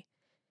disagree with me.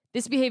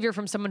 This behavior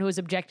from someone who is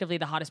objectively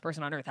the hottest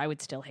person on earth, I would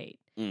still hate.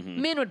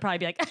 Mm-hmm. Men would probably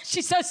be like,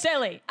 she's so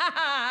silly.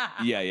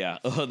 Yeah.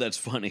 Oh, that's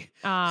funny.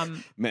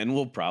 Men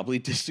will probably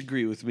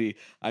disagree with me.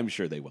 I'm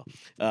sure they will.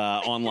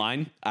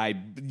 Online,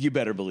 you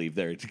better believe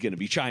they're going to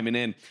be chiming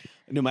in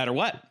no matter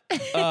what.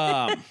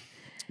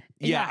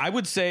 Yeah, I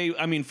would say,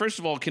 I mean, first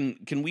of all,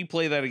 can we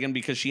play that again?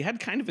 Because she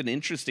had kind of an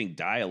interesting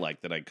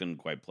dialect that I couldn't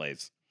quite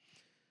place.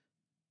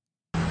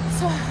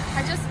 So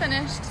I just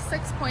finished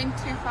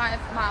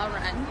 6.25 mile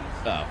run.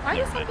 Oh, Why do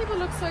never some mind. people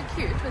look so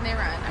cute when they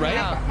run?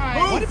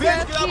 Right? Move,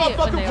 bitch! Get out my cute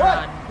when fucking they way!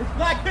 run. It's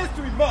Black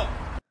History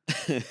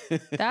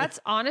Month! That's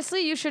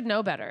honestly, you should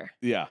know better.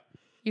 Yeah.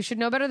 You should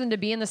know better than to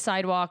be in the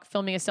sidewalk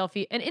filming a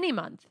selfie in any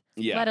month,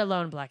 Yeah. let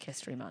alone Black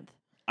History Month.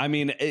 I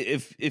mean,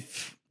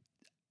 if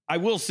I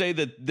will say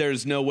that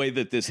there's no way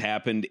that this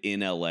happened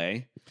in LA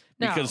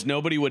because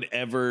nobody would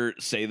ever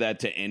say that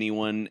to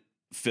anyone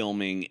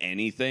filming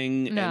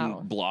anything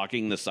and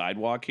blocking the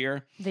sidewalk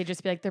here. They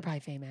just be like, they're probably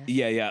famous.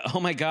 Yeah. Oh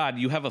my God,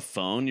 you have a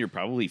phone? You're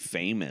probably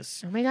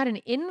famous. Oh my God,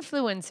 an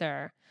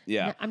influencer.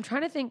 Yeah. I'm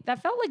trying to think.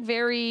 That felt like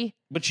very...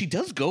 But she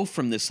does go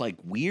from this like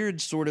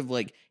weird sort of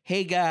like,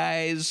 hey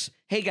guys,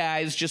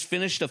 just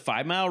finished a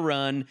 5-mile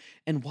run.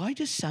 And why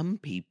do some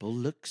people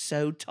look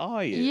so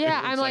tired? Yeah,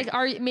 It's I'm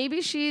like,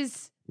 maybe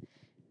she's...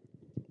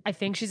 I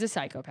think she's a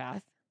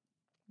psychopath.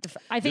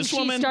 I think This she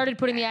woman- started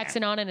putting the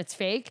accent on and it's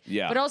fake.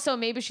 Yeah. But also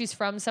maybe she's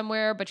from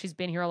somewhere, but she's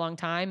been here a long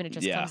time and it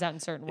just Yeah. comes out in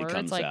certain It words.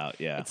 comes like, out,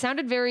 yeah. It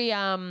sounded very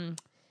what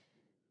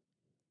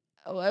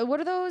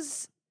are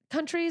those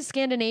countries?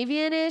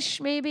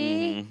 Scandinavian-ish,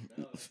 maybe?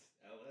 Mhm.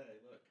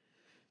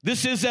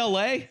 This is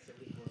LA?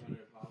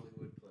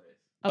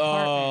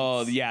 Oh,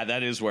 Apartments. yeah,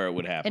 that is where it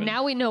would happen. And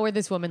now we know where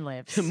this woman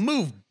lives.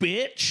 Move,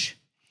 bitch.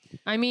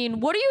 I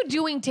mean, what are you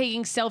doing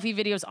taking selfie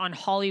videos on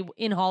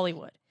in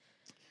Hollywood?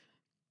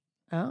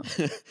 Oh.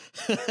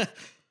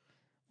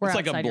 We're It's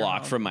like a outside your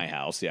block home. from my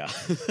house, yeah.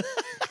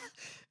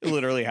 It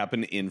literally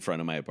happened in front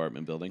of my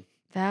apartment building.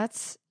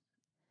 That's...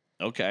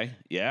 Okay,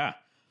 yeah.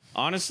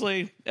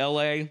 Honestly,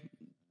 LA,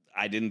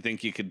 I didn't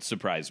think you could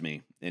surprise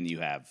me, and you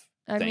have.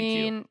 Thank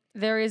you.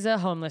 There is a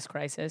homeless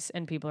crisis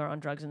and people are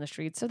on drugs in the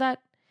streets, so that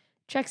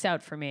checks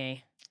out for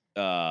me.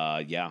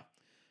 Yeah.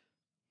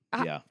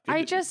 Yeah.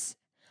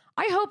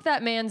 I hope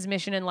that man's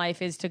mission in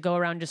life is to go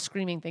around just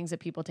screaming things at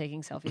people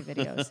taking selfie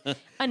videos.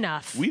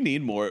 Enough. We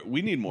need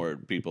more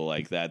people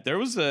like that.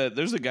 There's a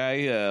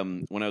guy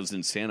when I was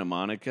in Santa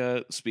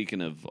Monica.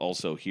 Speaking of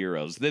also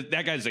heroes, that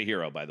guy's a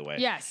hero, by the way.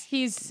 Yes,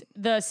 he's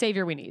the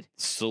savior we need.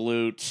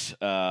 Salute.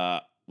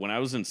 When I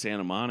was in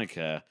Santa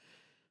Monica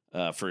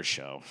for a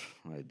show,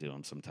 I do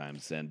them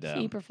sometimes, and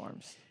He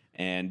performs.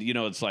 and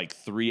it's like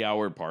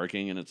 3-hour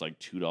parking, and it's like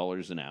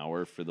 $2 an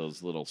hour for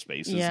those little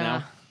spaces Yeah.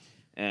 now,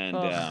 and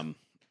Ugh.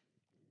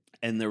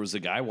 and there was a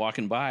guy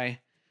walking by,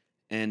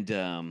 and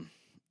I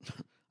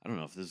don't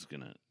know if this is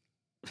gonna,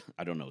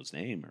 I don't know his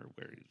name or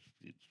where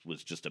he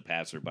was just a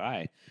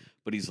passerby,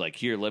 but he's like,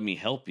 here, let me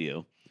help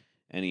you,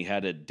 and he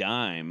had a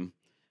dime,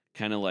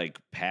 kind of like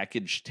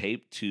package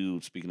taped to,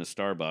 speaking of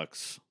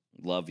Starbucks,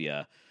 love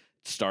ya,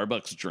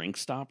 Starbucks drink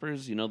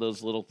stoppers,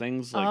 those little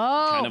things, like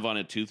kind of on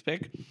a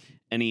toothpick,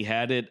 and he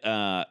had it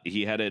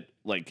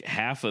like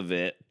half of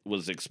it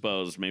was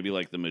exposed, maybe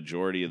like the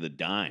majority of the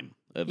dime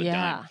of a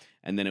dime.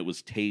 And then it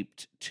was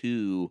taped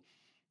to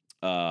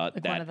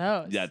Like one of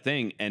those. that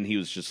thing, and he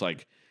was just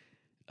like,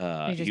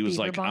 he was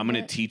like, "I'm going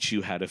to teach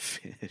you how to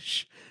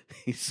fish."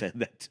 He said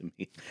that to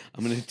me.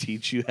 "I'm going to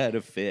teach you how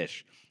to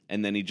fish,"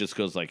 and then he just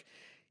goes like,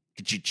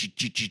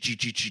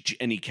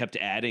 and he kept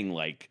adding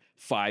like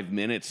 5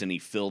 minutes, and he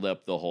filled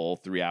up the whole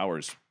 3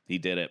 hours. He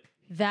did it.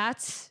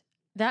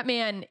 That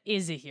man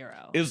is a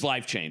hero. It was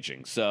life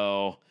changing.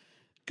 So.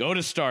 Go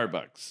to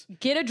Starbucks.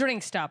 Get a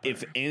drink stopper.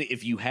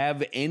 If you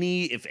have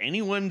if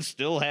anyone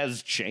still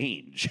has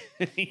change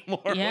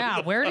anymore. Yeah,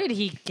 where did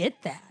he get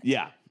that?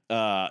 Yeah.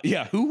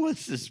 Who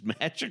was this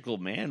magical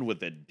man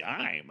with a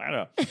dime? I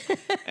don't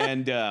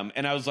know.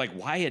 And I was like,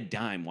 why a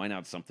dime? Why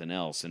not something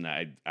else? And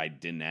I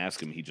didn't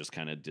ask him. He just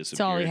kind of disappeared.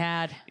 That's all he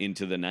had.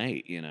 Into the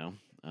night,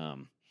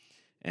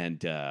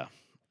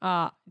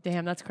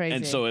 Damn, that's crazy.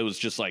 And so it was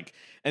just like,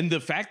 and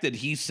the fact that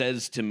he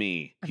says to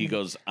me, he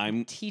goes,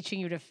 I'm teaching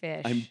you to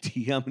fish. I'm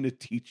going to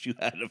teach you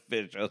how to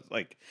fish. I was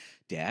like,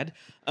 Dad?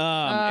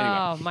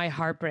 Anyway. My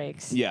heart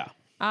breaks. Yeah.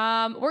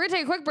 We're going to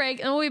take a quick break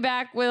and we'll be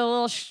back with a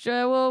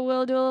little,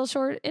 we'll do a little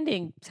short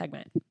ending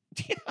segment.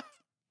 Yeah.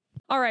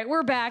 All right,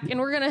 we're back and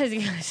we're going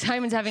to,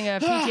 Simon's having a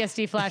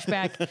PTSD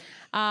flashback.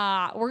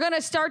 We're going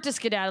to start to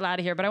skedaddle out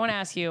of here, but I want to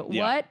ask you,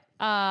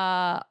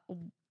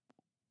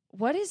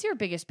 what is your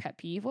biggest pet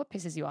peeve? What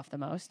pisses you off the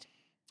most?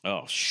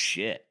 Oh,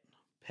 shit.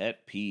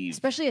 Pet peeve.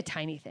 Especially a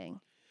tiny thing.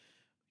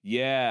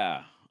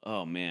 Yeah.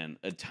 Oh man,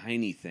 a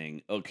tiny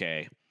thing.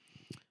 Okay.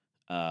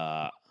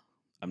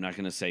 I'm not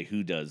going to say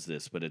who does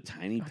this, but a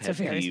tiny pet It's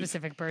a very peeve.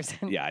 specific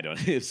person. Yeah, I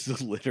don't. It's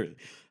literally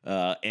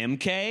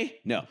MK.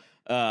 No.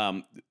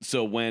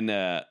 So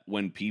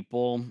when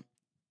people,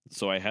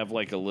 so I have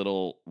like a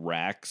little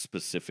rack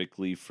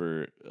specifically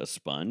for a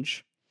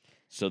sponge,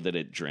 so that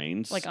it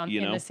drains, Like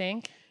in the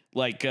sink.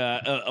 like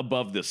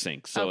above the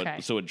sink, so Okay.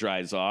 it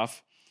dries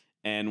off.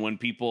 And when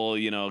people,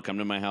 come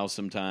to my house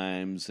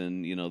sometimes,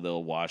 and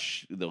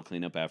they'll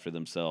clean up after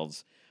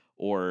themselves,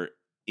 or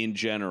in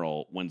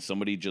general, when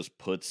somebody just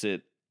puts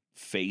it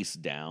face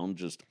down,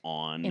 just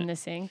on In the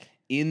sink.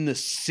 in the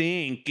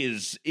sink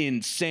is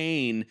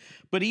insane.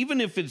 But even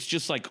if it's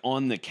just like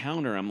on the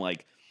counter, I'm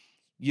like,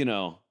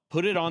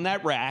 put it on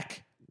that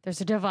rack.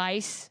 There's a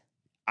device.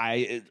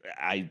 I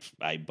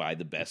buy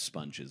the best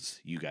sponges.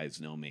 You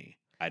guys know me.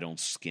 I don't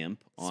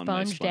skimp on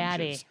my Sponge sponges.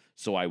 daddy.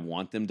 So I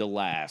want them to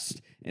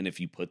last. And if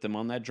you put them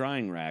on that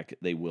drying rack,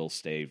 they will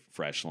stay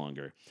fresh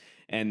longer.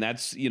 And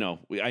that's,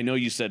 I know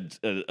you said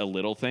a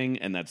little thing,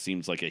 and that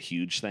seems like a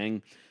huge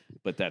thing,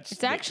 but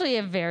It's actually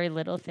a very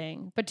little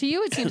thing. But to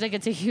you, it seems like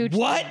it's a huge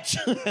what?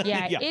 thing.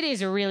 Yeah, it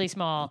is really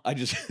small.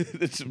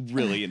 It's a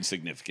really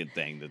insignificant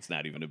thing that's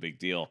not even a big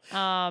deal.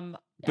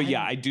 But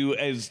yeah, I do,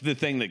 as the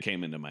thing that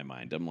came into my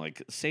mind. I'm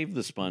like, save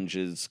the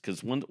sponges,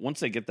 because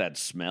once they get that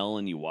smell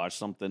and you wash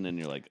something and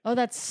you're like, Oh,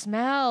 that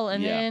smell.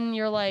 And Yeah. then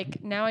you're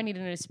like, now I need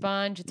a new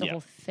sponge. It's a Yeah.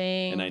 whole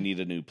thing. and I need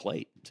a new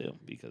plate too,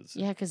 because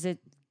Yeah,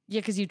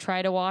 because you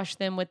try to wash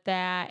them with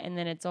that, and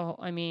then it's all.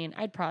 I mean,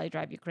 I'd probably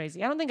drive you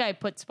crazy. I don't think I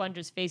put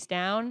sponges face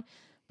down,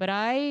 but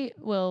I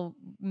will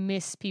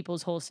miss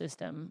people's whole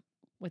system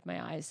with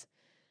my eyes.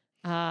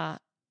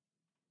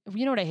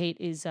 You know what I hate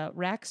is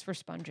racks for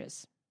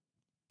sponges.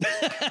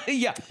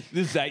 yeah,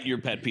 is that your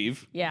pet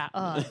peeve? Yeah,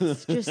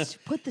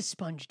 just put the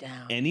sponge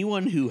down.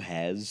 Anyone who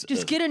has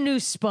Just get a new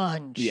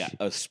sponge. yeah,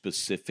 a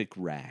specific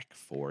rack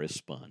for a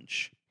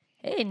sponge.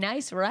 Hey,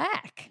 nice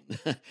rack.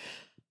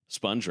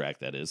 Sponge rack,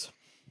 that is.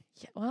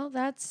 Yeah, well,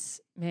 that's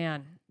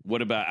man.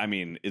 What about,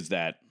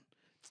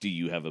 do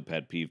you have a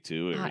pet peeve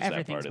too? Or is that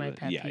Everything's part of my it?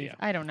 pet Yeah, peeve. yeah.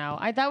 I don't know.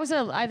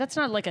 That's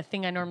not like a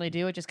thing I normally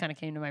do. It just kind of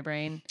came to my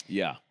brain.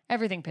 Yeah.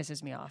 Everything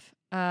pisses me off,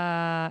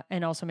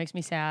 and also makes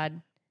me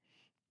sad.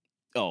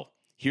 Oh,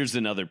 here's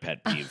another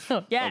pet peeve.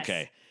 Yes.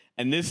 Okay.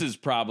 And this is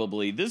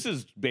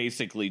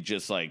basically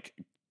just like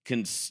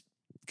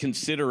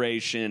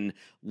consideration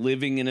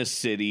living in a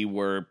city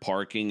where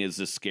parking is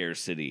a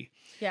scarcity.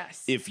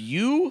 Yes. If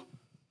you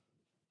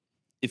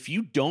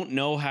don't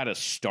know how to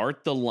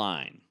start the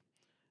line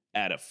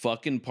at a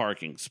fucking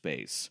parking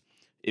space,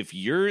 if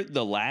you're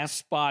the last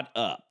spot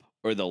up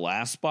or the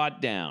last spot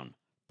down,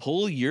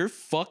 pull your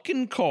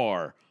fucking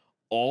car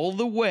all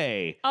the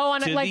way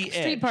on to like the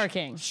street edge.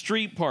 parking.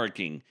 Street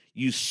parking,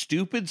 you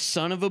stupid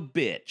son of a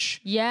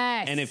bitch.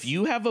 Yes. And if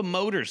you have a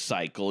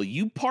motorcycle,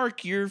 you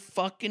park your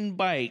fucking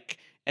bike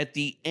at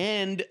the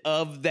end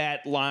of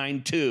that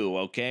line too,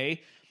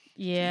 okay?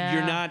 Yeah.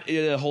 You're not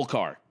a whole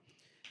car.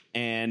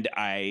 And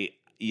I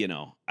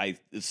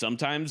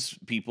sometimes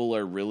people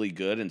are really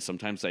good, and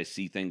sometimes I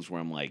see things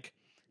where I'm like,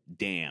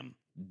 damn,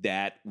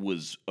 that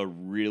was a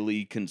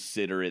really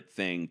considerate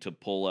thing to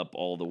pull up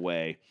all the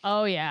way.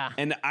 Oh yeah.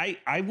 And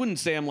I wouldn't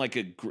say I'm like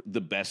the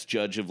best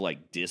judge of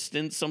like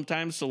distance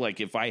sometimes. So like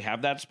if I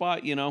have that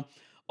spot,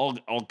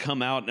 I'll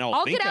come out and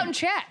I'll get out and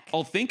check.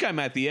 I'll think I'm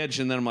at the edge,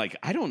 and then I'm like,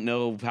 I don't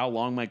know how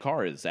long my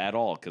car is at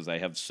all, because I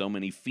have so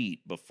many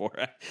feet before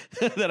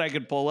that I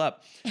could pull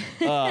up.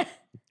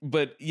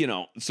 But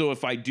so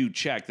if I do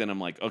check, then I'm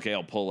like, okay,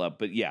 I'll pull up.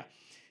 But yeah,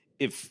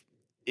 if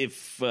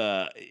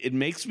it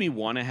makes me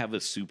want to have a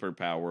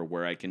superpower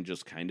where I can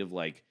just kind of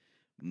like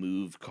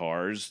move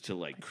cars to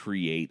like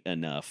create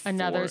Another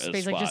for a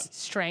space, like spot. just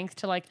strength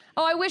to like,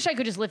 oh, I wish I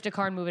could just lift a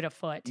car and move it a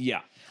foot.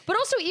 Yeah. But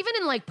also, even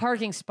in like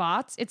parking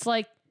spots, it's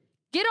like,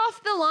 get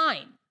off the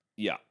line.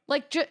 Yeah.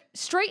 Like,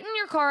 straighten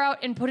your car out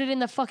and put it in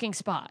the fucking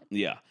spot.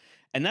 Yeah.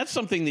 And that's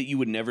something that you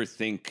would never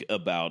think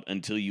about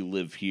until you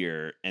live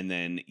here. And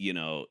then,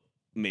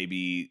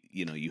 maybe,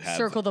 you have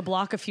Circle the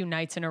block a few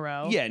nights in a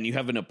row. Yeah, and you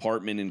have an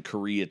apartment in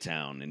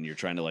Koreatown and you're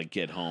trying to like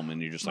get home and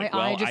you're just My like,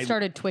 eye just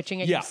started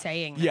twitching at yeah, you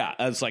saying that. Yeah,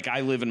 it's like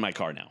I live in my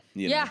car now.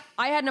 Yeah,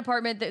 I had an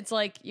apartment that's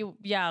like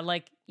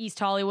like East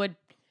Hollywood,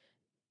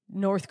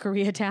 North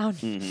Koreatown.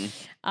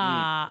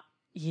 Mm-hmm.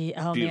 Yeah,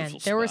 oh Beautiful man,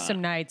 there were spot.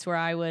 some nights where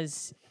I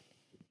was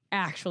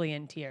actually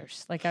in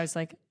tears. Like I was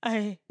like,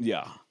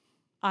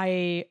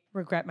 I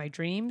regret my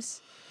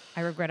dreams.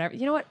 I regret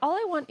everything. You know what? All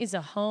I want is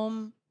a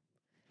home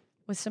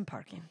with some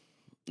parking.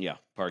 Yeah,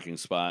 parking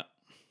spot.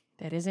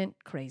 That isn't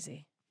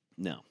crazy.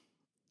 No.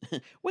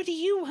 What do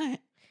you want?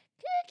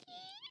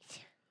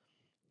 Cookies.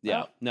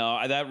 Yeah,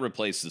 no, that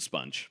replaced the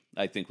sponge.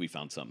 I think we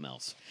found something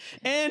else.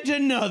 And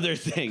another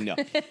thing, no.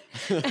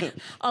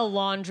 A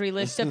laundry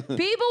list of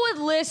people with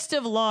list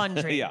of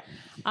laundry. Yeah.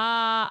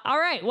 All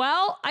right.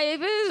 Well,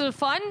 this is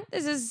fun.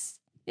 This is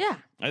I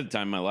had the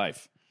time of my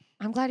life.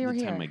 I'm glad you're the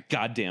time here. of my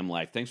goddamn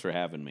life. Thanks for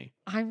having me.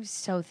 I'm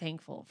so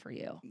thankful for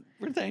you.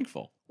 We're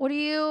thankful.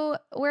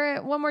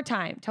 One more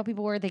time, tell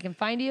people where they can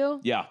find you.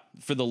 Yeah.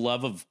 For the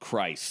love of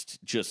Christ,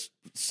 just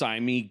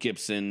sign me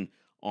Gibson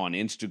on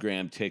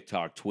Instagram,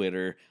 TikTok,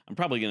 Twitter. I'm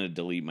probably going to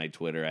delete my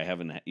Twitter. I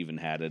haven't even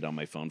had it on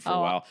my phone for a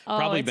while.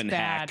 Probably been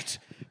hacked.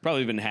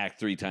 Probably been hacked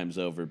 3 times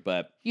over,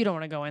 but you don't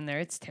want to go in there.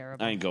 It's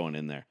terrible. I ain't going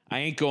in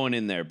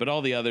there. But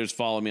all the others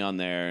follow me on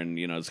there, and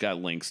it's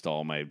got links to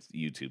all my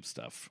YouTube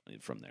stuff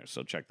from there.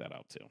 So check that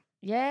out too.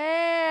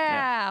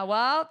 Yeah.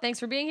 Well, thanks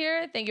for being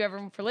here. Thank you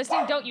everyone for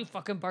listening. Don't you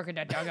fucking bark at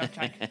that dog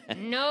outside.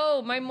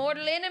 No, my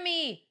mortal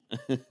enemy.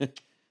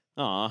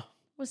 Aw.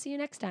 We'll see you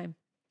next time.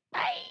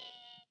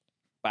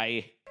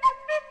 Bye.